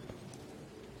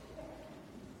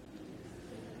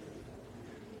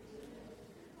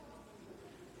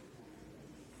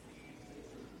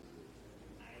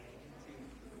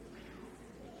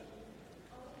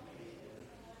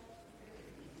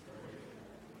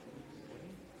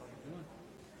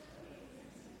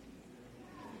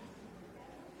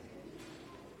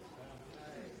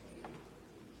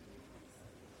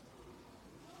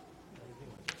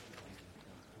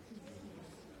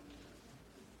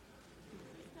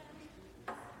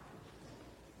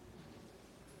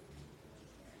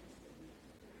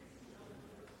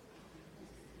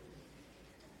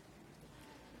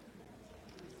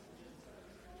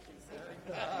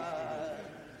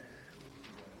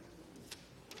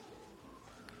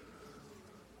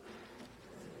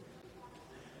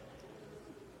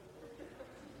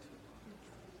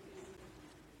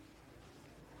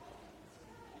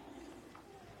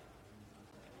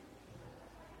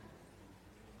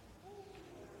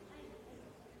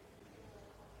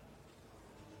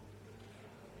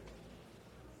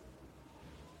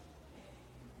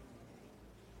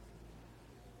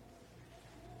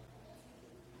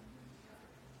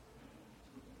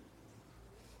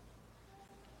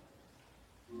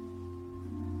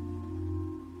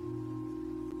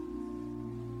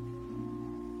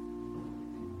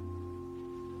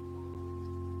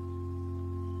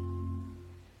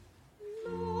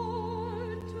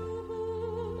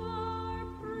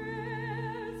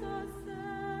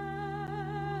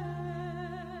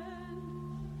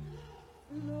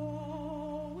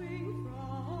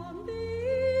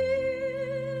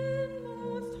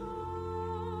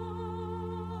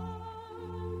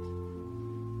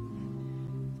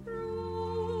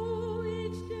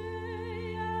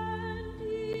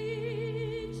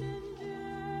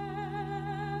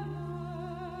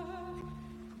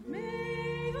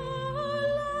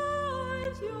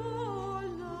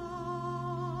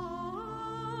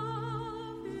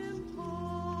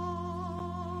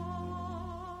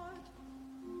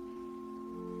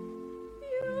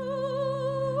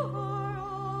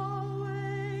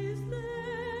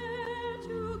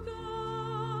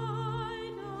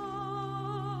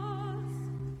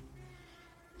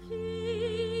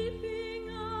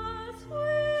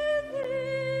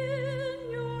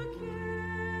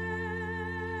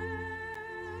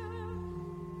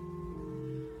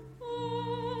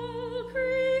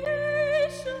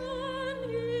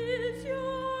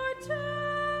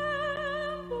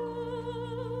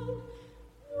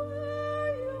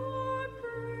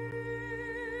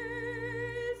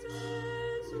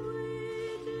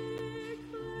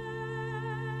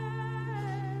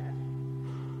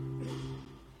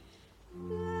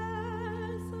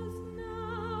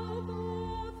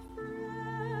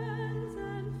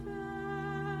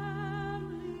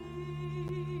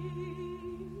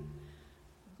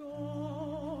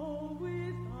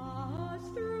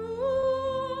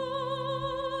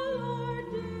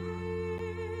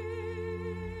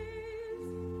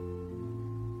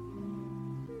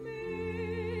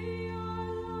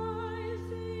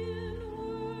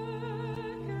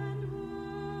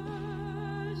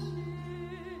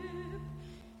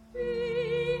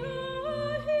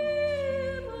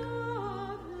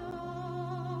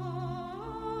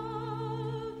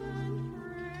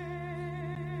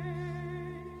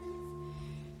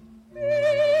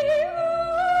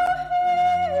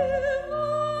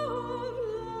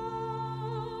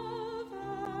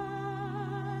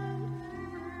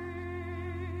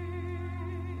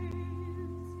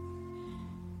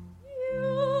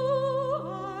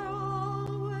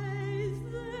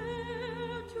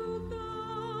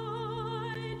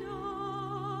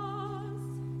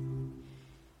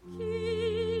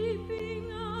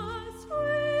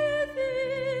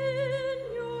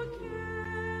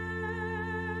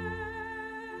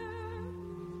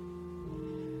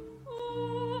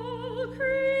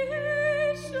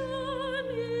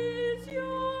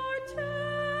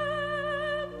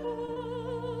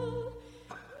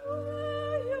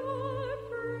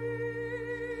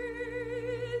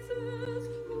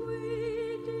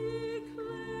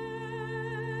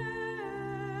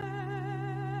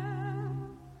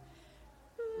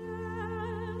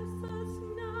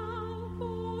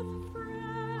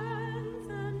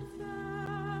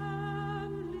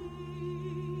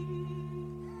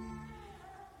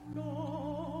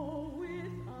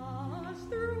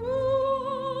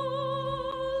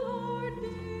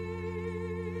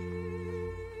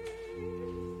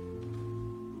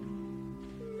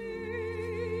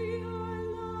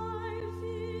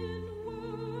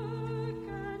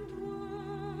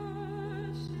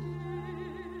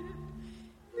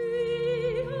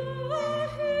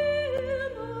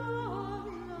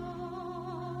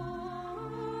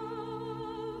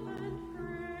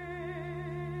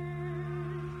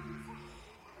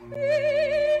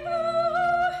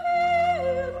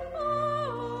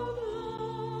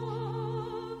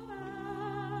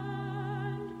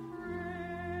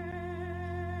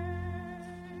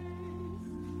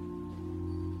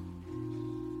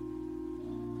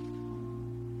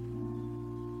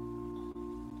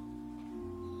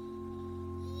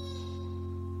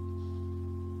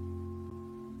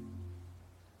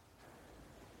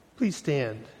 Please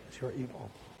stand as you are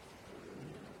able.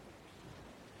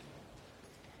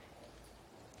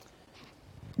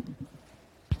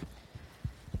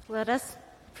 Let us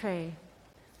pray.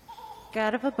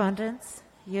 God of abundance,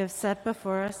 you have set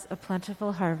before us a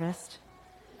plentiful harvest.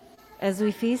 As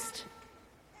we feast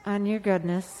on your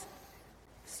goodness,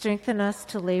 strengthen us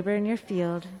to labor in your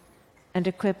field and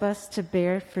equip us to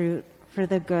bear fruit for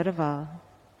the good of all.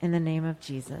 In the name of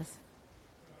Jesus.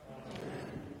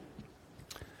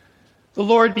 The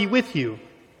Lord be with you.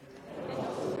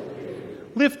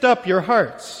 Lift up your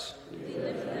hearts.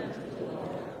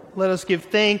 Let us give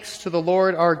thanks to the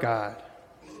Lord our God.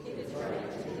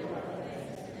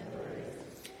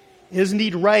 It is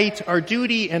indeed right, our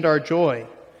duty and our joy,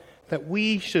 that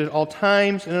we should at all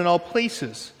times and in all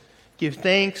places give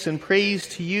thanks and praise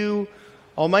to you,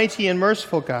 Almighty and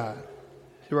merciful God,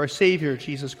 through our Savior,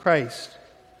 Jesus Christ,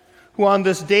 who on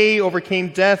this day overcame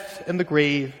death and the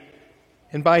grave,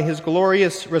 and by his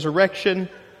glorious resurrection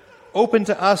opened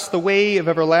to us the way of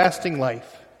everlasting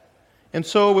life. And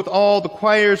so with all the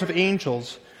choirs of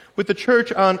angels, with the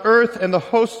church on earth and the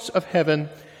hosts of heaven,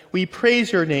 we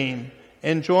praise your name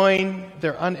and join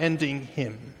their unending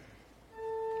hymn.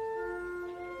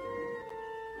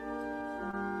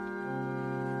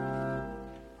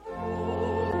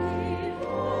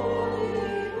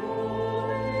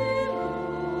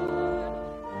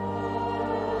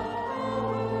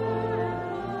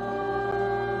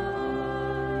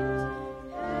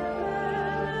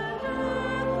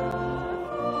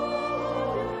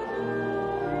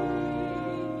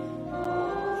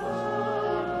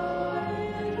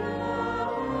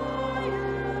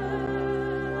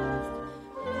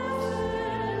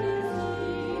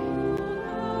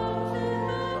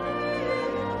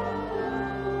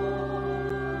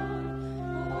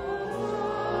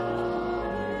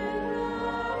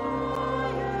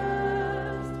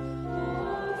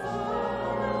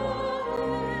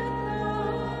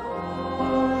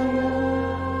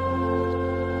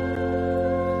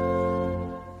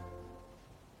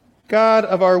 God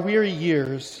of our weary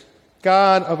years,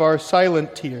 God of our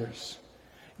silent tears,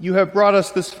 you have brought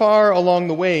us this far along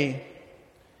the way.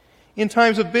 In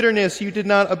times of bitterness, you did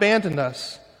not abandon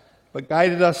us, but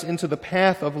guided us into the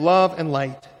path of love and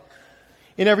light.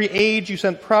 In every age, you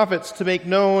sent prophets to make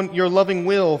known your loving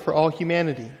will for all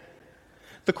humanity.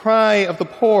 The cry of the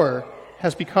poor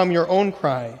has become your own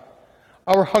cry.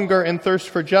 Our hunger and thirst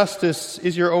for justice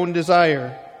is your own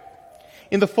desire.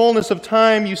 In the fullness of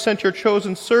time, you sent your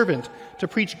chosen servant to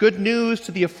preach good news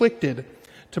to the afflicted,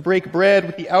 to break bread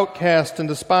with the outcast and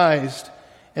despised,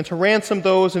 and to ransom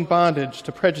those in bondage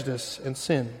to prejudice and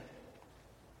sin.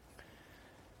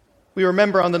 We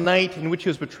remember on the night in which he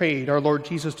was betrayed, our Lord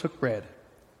Jesus took bread,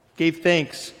 gave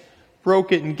thanks,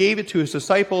 broke it, and gave it to his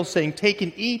disciples, saying, "Take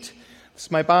and eat. This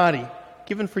is my body,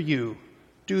 given for you.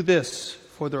 Do this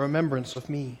for the remembrance of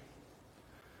me."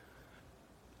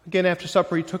 Again, after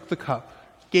supper, he took the cup,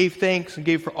 gave thanks, and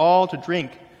gave for all to drink,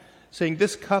 saying,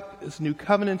 "This cup is a new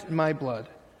covenant in my blood,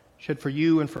 shed for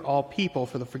you and for all people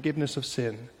for the forgiveness of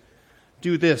sin.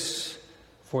 Do this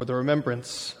for the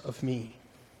remembrance of me."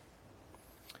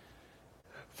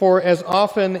 For as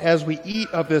often as we eat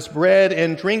of this bread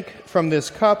and drink from this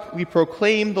cup, we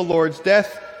proclaim the Lord's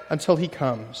death until he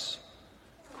comes.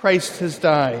 Christ has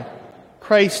died.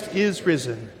 Christ is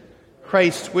risen.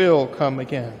 Christ will come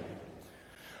again.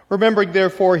 Remembering,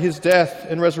 therefore, his death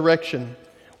and resurrection,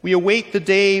 we await the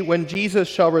day when Jesus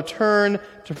shall return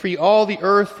to free all the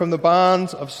earth from the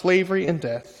bonds of slavery and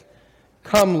death.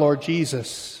 Come, Lord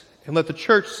Jesus, and let the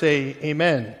church say,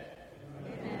 Amen.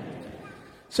 Amen.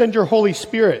 Send your Holy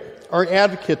Spirit, our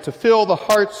advocate, to fill the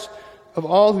hearts of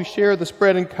all who share this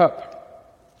bread and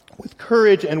cup with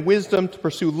courage and wisdom to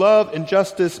pursue love and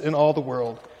justice in all the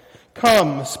world.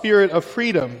 Come, Spirit of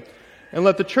freedom, and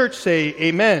let the church say,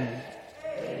 Amen.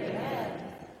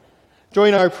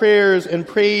 Join our prayers and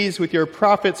praise with your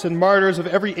prophets and martyrs of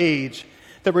every age,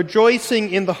 that rejoicing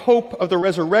in the hope of the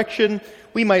resurrection,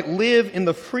 we might live in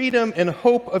the freedom and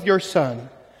hope of your Son.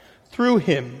 Through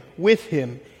him, with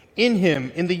him, in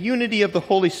the unity of the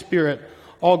Holy Spirit,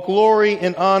 all glory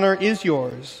and honor is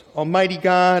yours, Almighty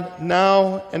God,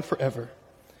 now and forever.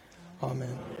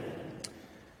 Amen.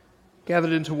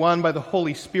 Gathered into one by the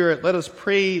Holy Spirit, let us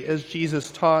pray as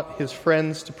Jesus taught his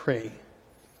friends to pray.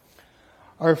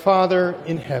 Our Father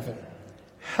in heaven,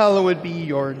 hallowed be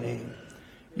your name.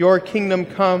 Your kingdom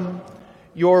come,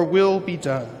 your will be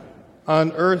done,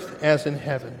 on earth as in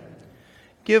heaven.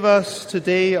 Give us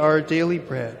today our daily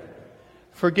bread.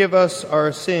 Forgive us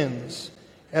our sins,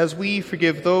 as we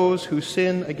forgive those who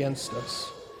sin against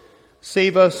us.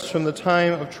 Save us from the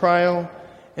time of trial,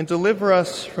 and deliver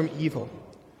us from evil.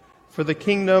 For the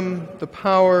kingdom, the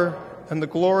power, and the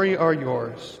glory are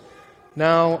yours,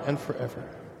 now and forever.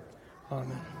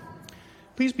 Amen.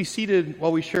 Please be seated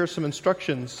while we share some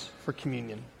instructions for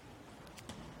communion.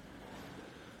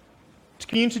 To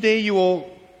commune today, you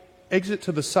will exit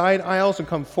to the side aisles and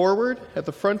come forward. At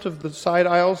the front of the side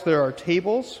aisles, there are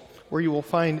tables where you will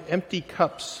find empty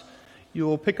cups. You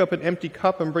will pick up an empty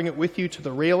cup and bring it with you to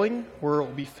the railing, where it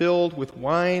will be filled with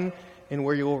wine and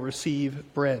where you will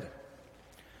receive bread.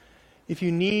 If you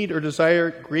need or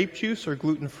desire grape juice or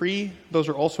gluten-free, those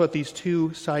are also at these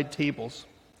two side tables.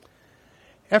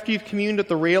 After you've communed at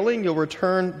the railing, you'll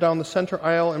return down the center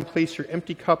aisle and place your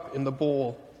empty cup in the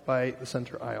bowl by the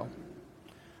center aisle.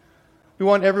 We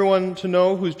want everyone to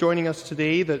know who's joining us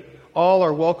today that all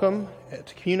are welcome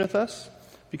to commune with us,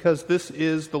 because this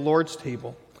is the Lord's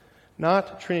table,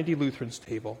 not Trinity Lutheran's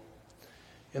table.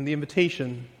 And the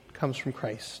invitation comes from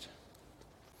Christ.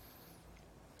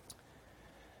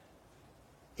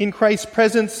 In Christ's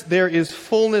presence there is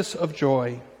fullness of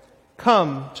joy.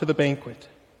 Come to the banquet.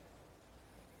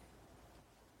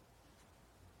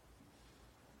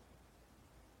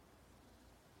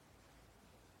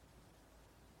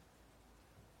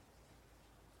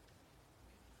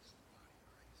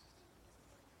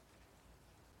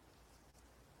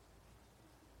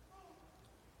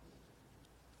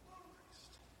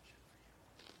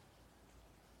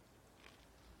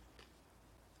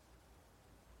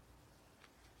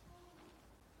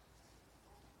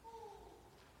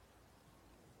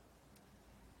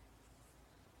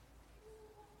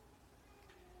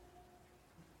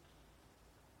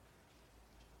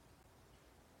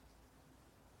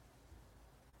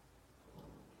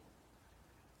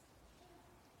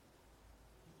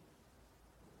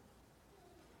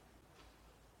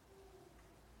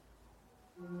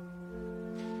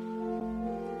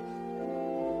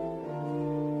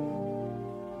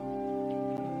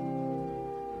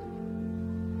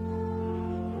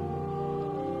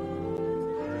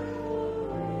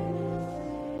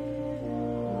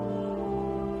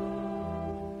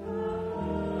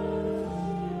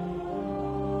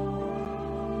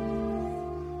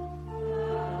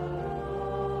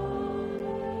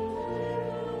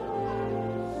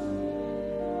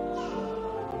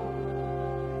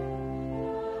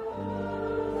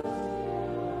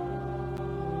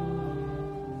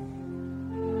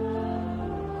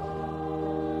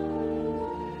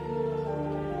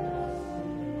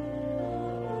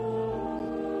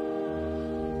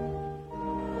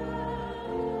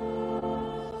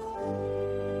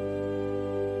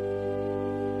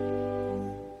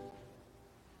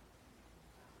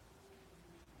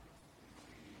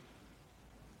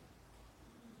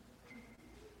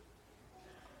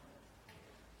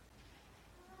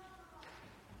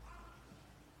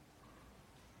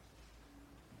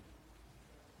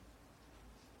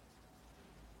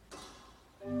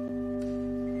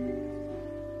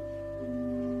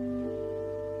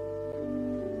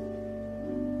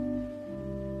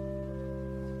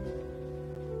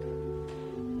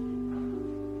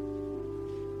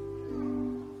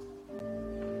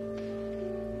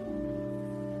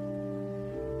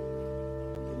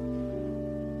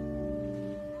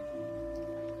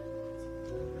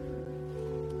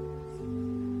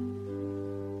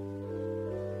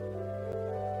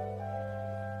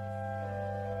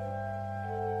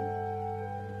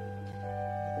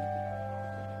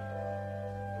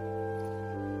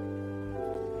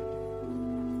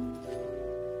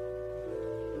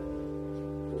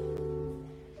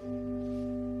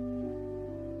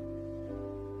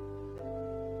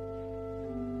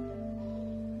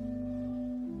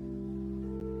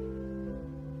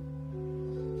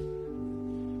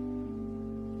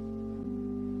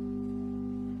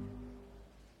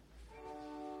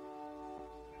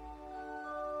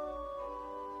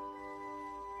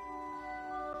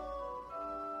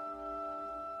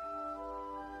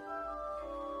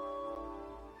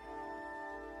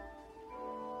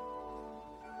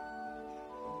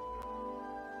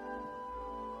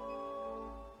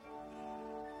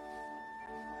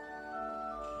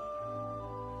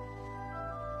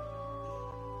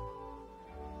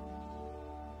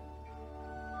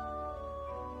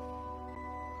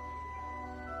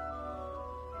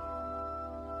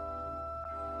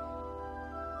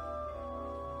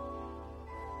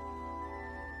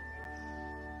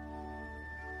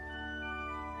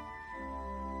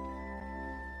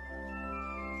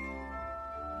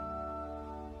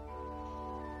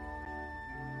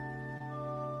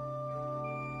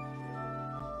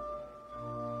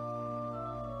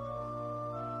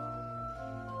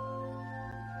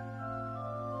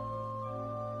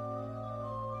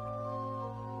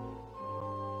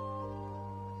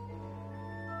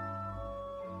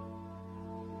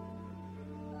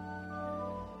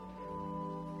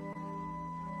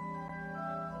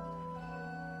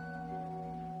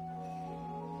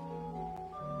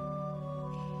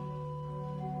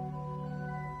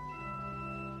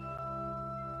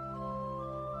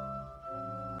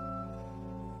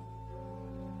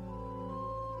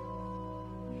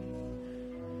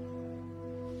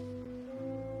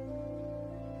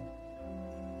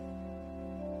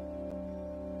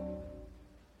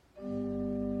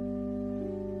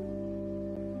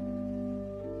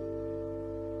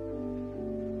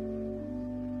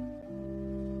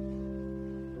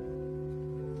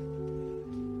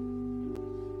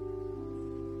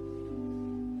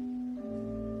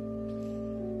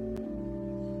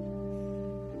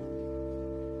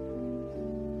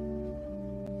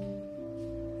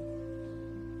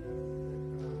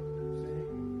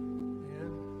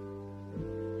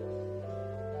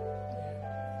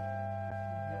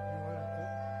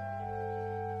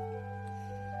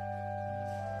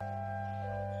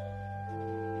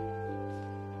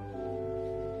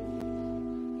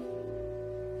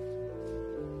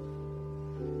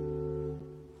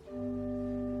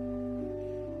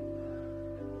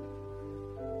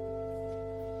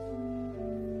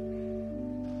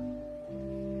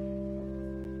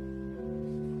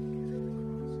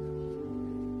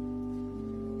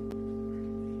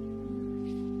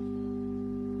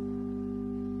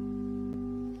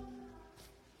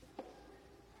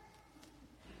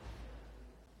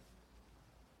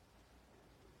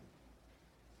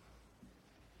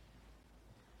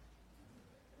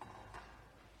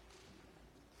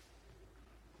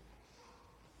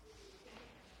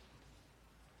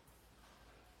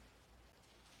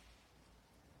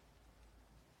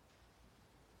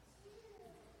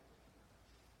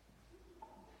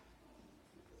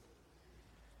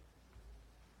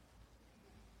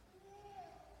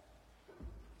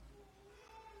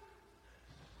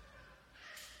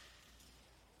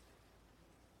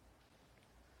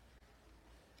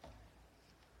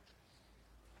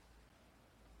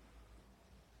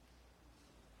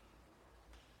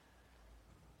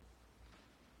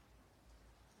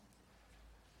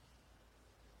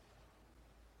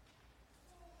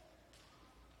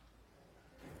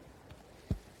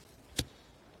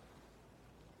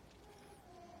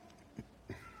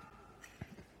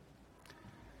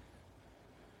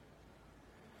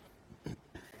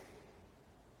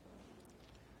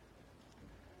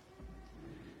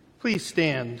 Please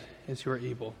stand as you are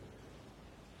able.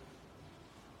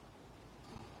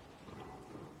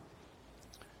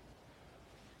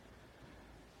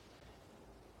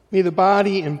 May the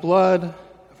body and blood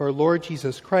of our Lord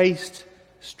Jesus Christ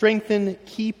strengthen,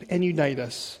 keep, and unite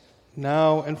us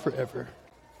now and forever.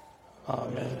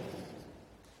 Amen.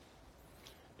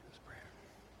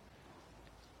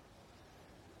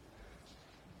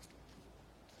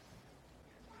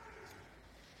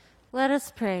 Let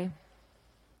us pray.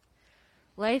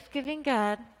 Life-giving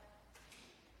God,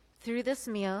 through this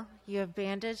meal you have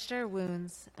bandaged our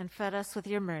wounds and fed us with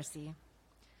your mercy.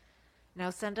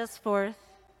 Now send us forth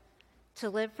to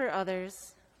live for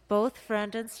others, both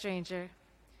friend and stranger,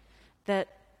 that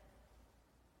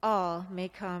all may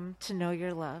come to know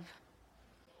your love.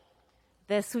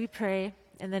 This we pray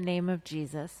in the name of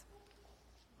Jesus.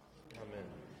 Amen.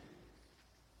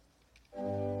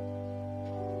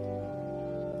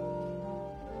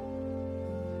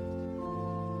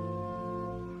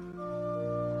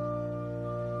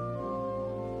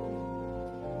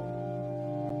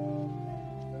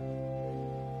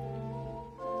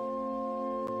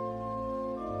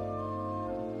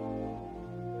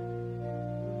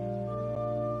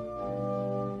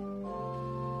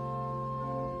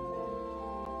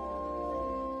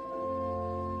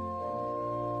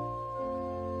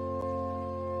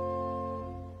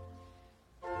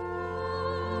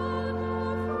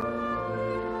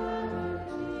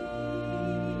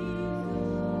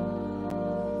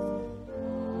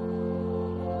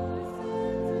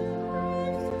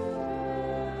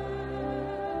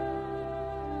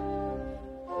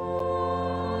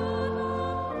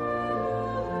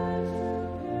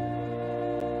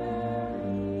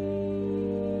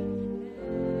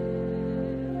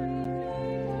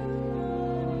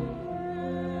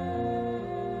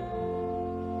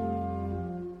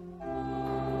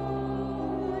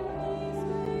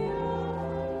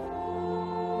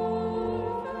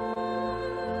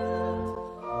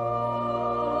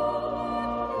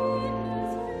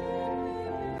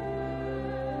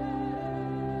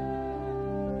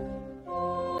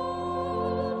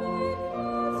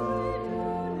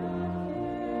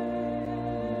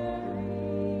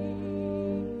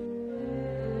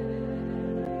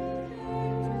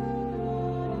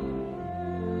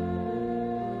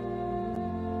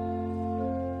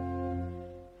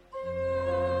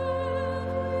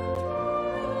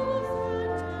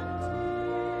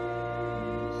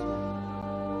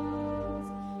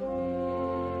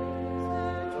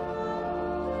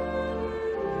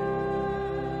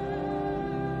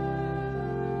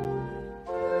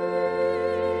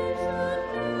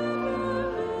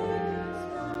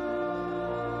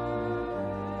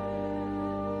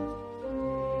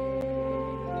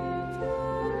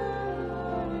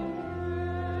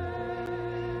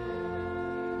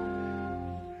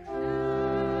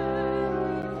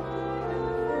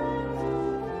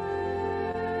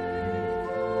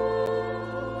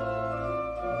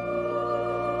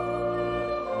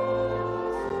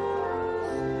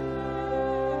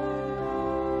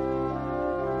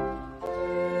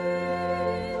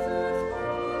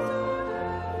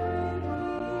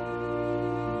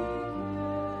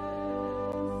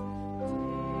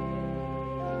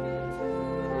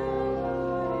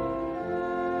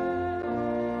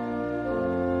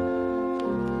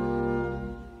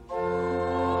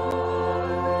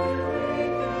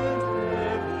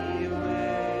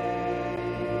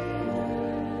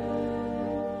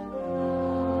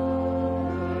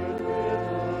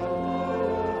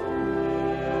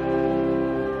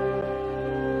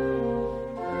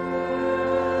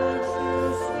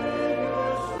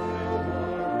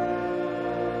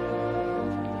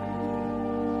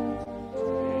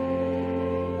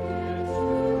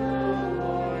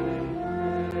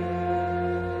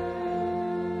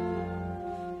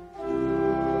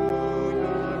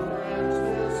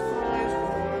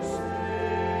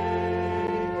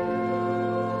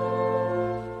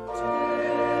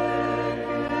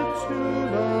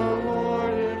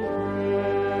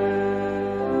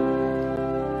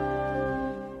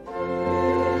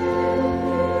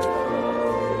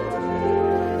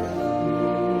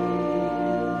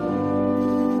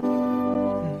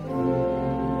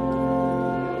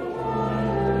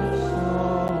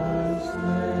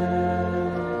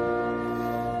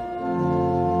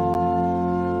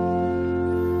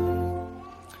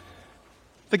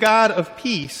 The God of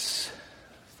peace,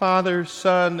 Father,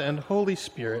 Son, and Holy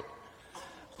Spirit,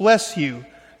 bless you,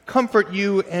 comfort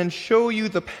you, and show you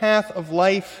the path of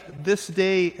life this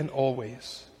day and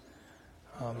always.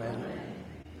 Amen.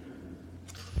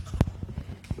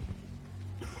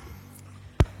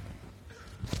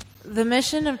 The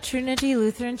mission of Trinity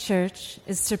Lutheran Church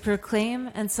is to proclaim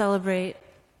and celebrate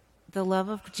the love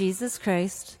of Jesus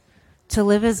Christ, to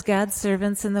live as God's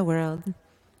servants in the world,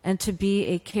 and to be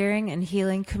a caring and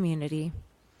healing community.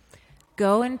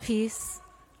 Go in peace,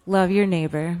 love your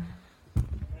neighbor.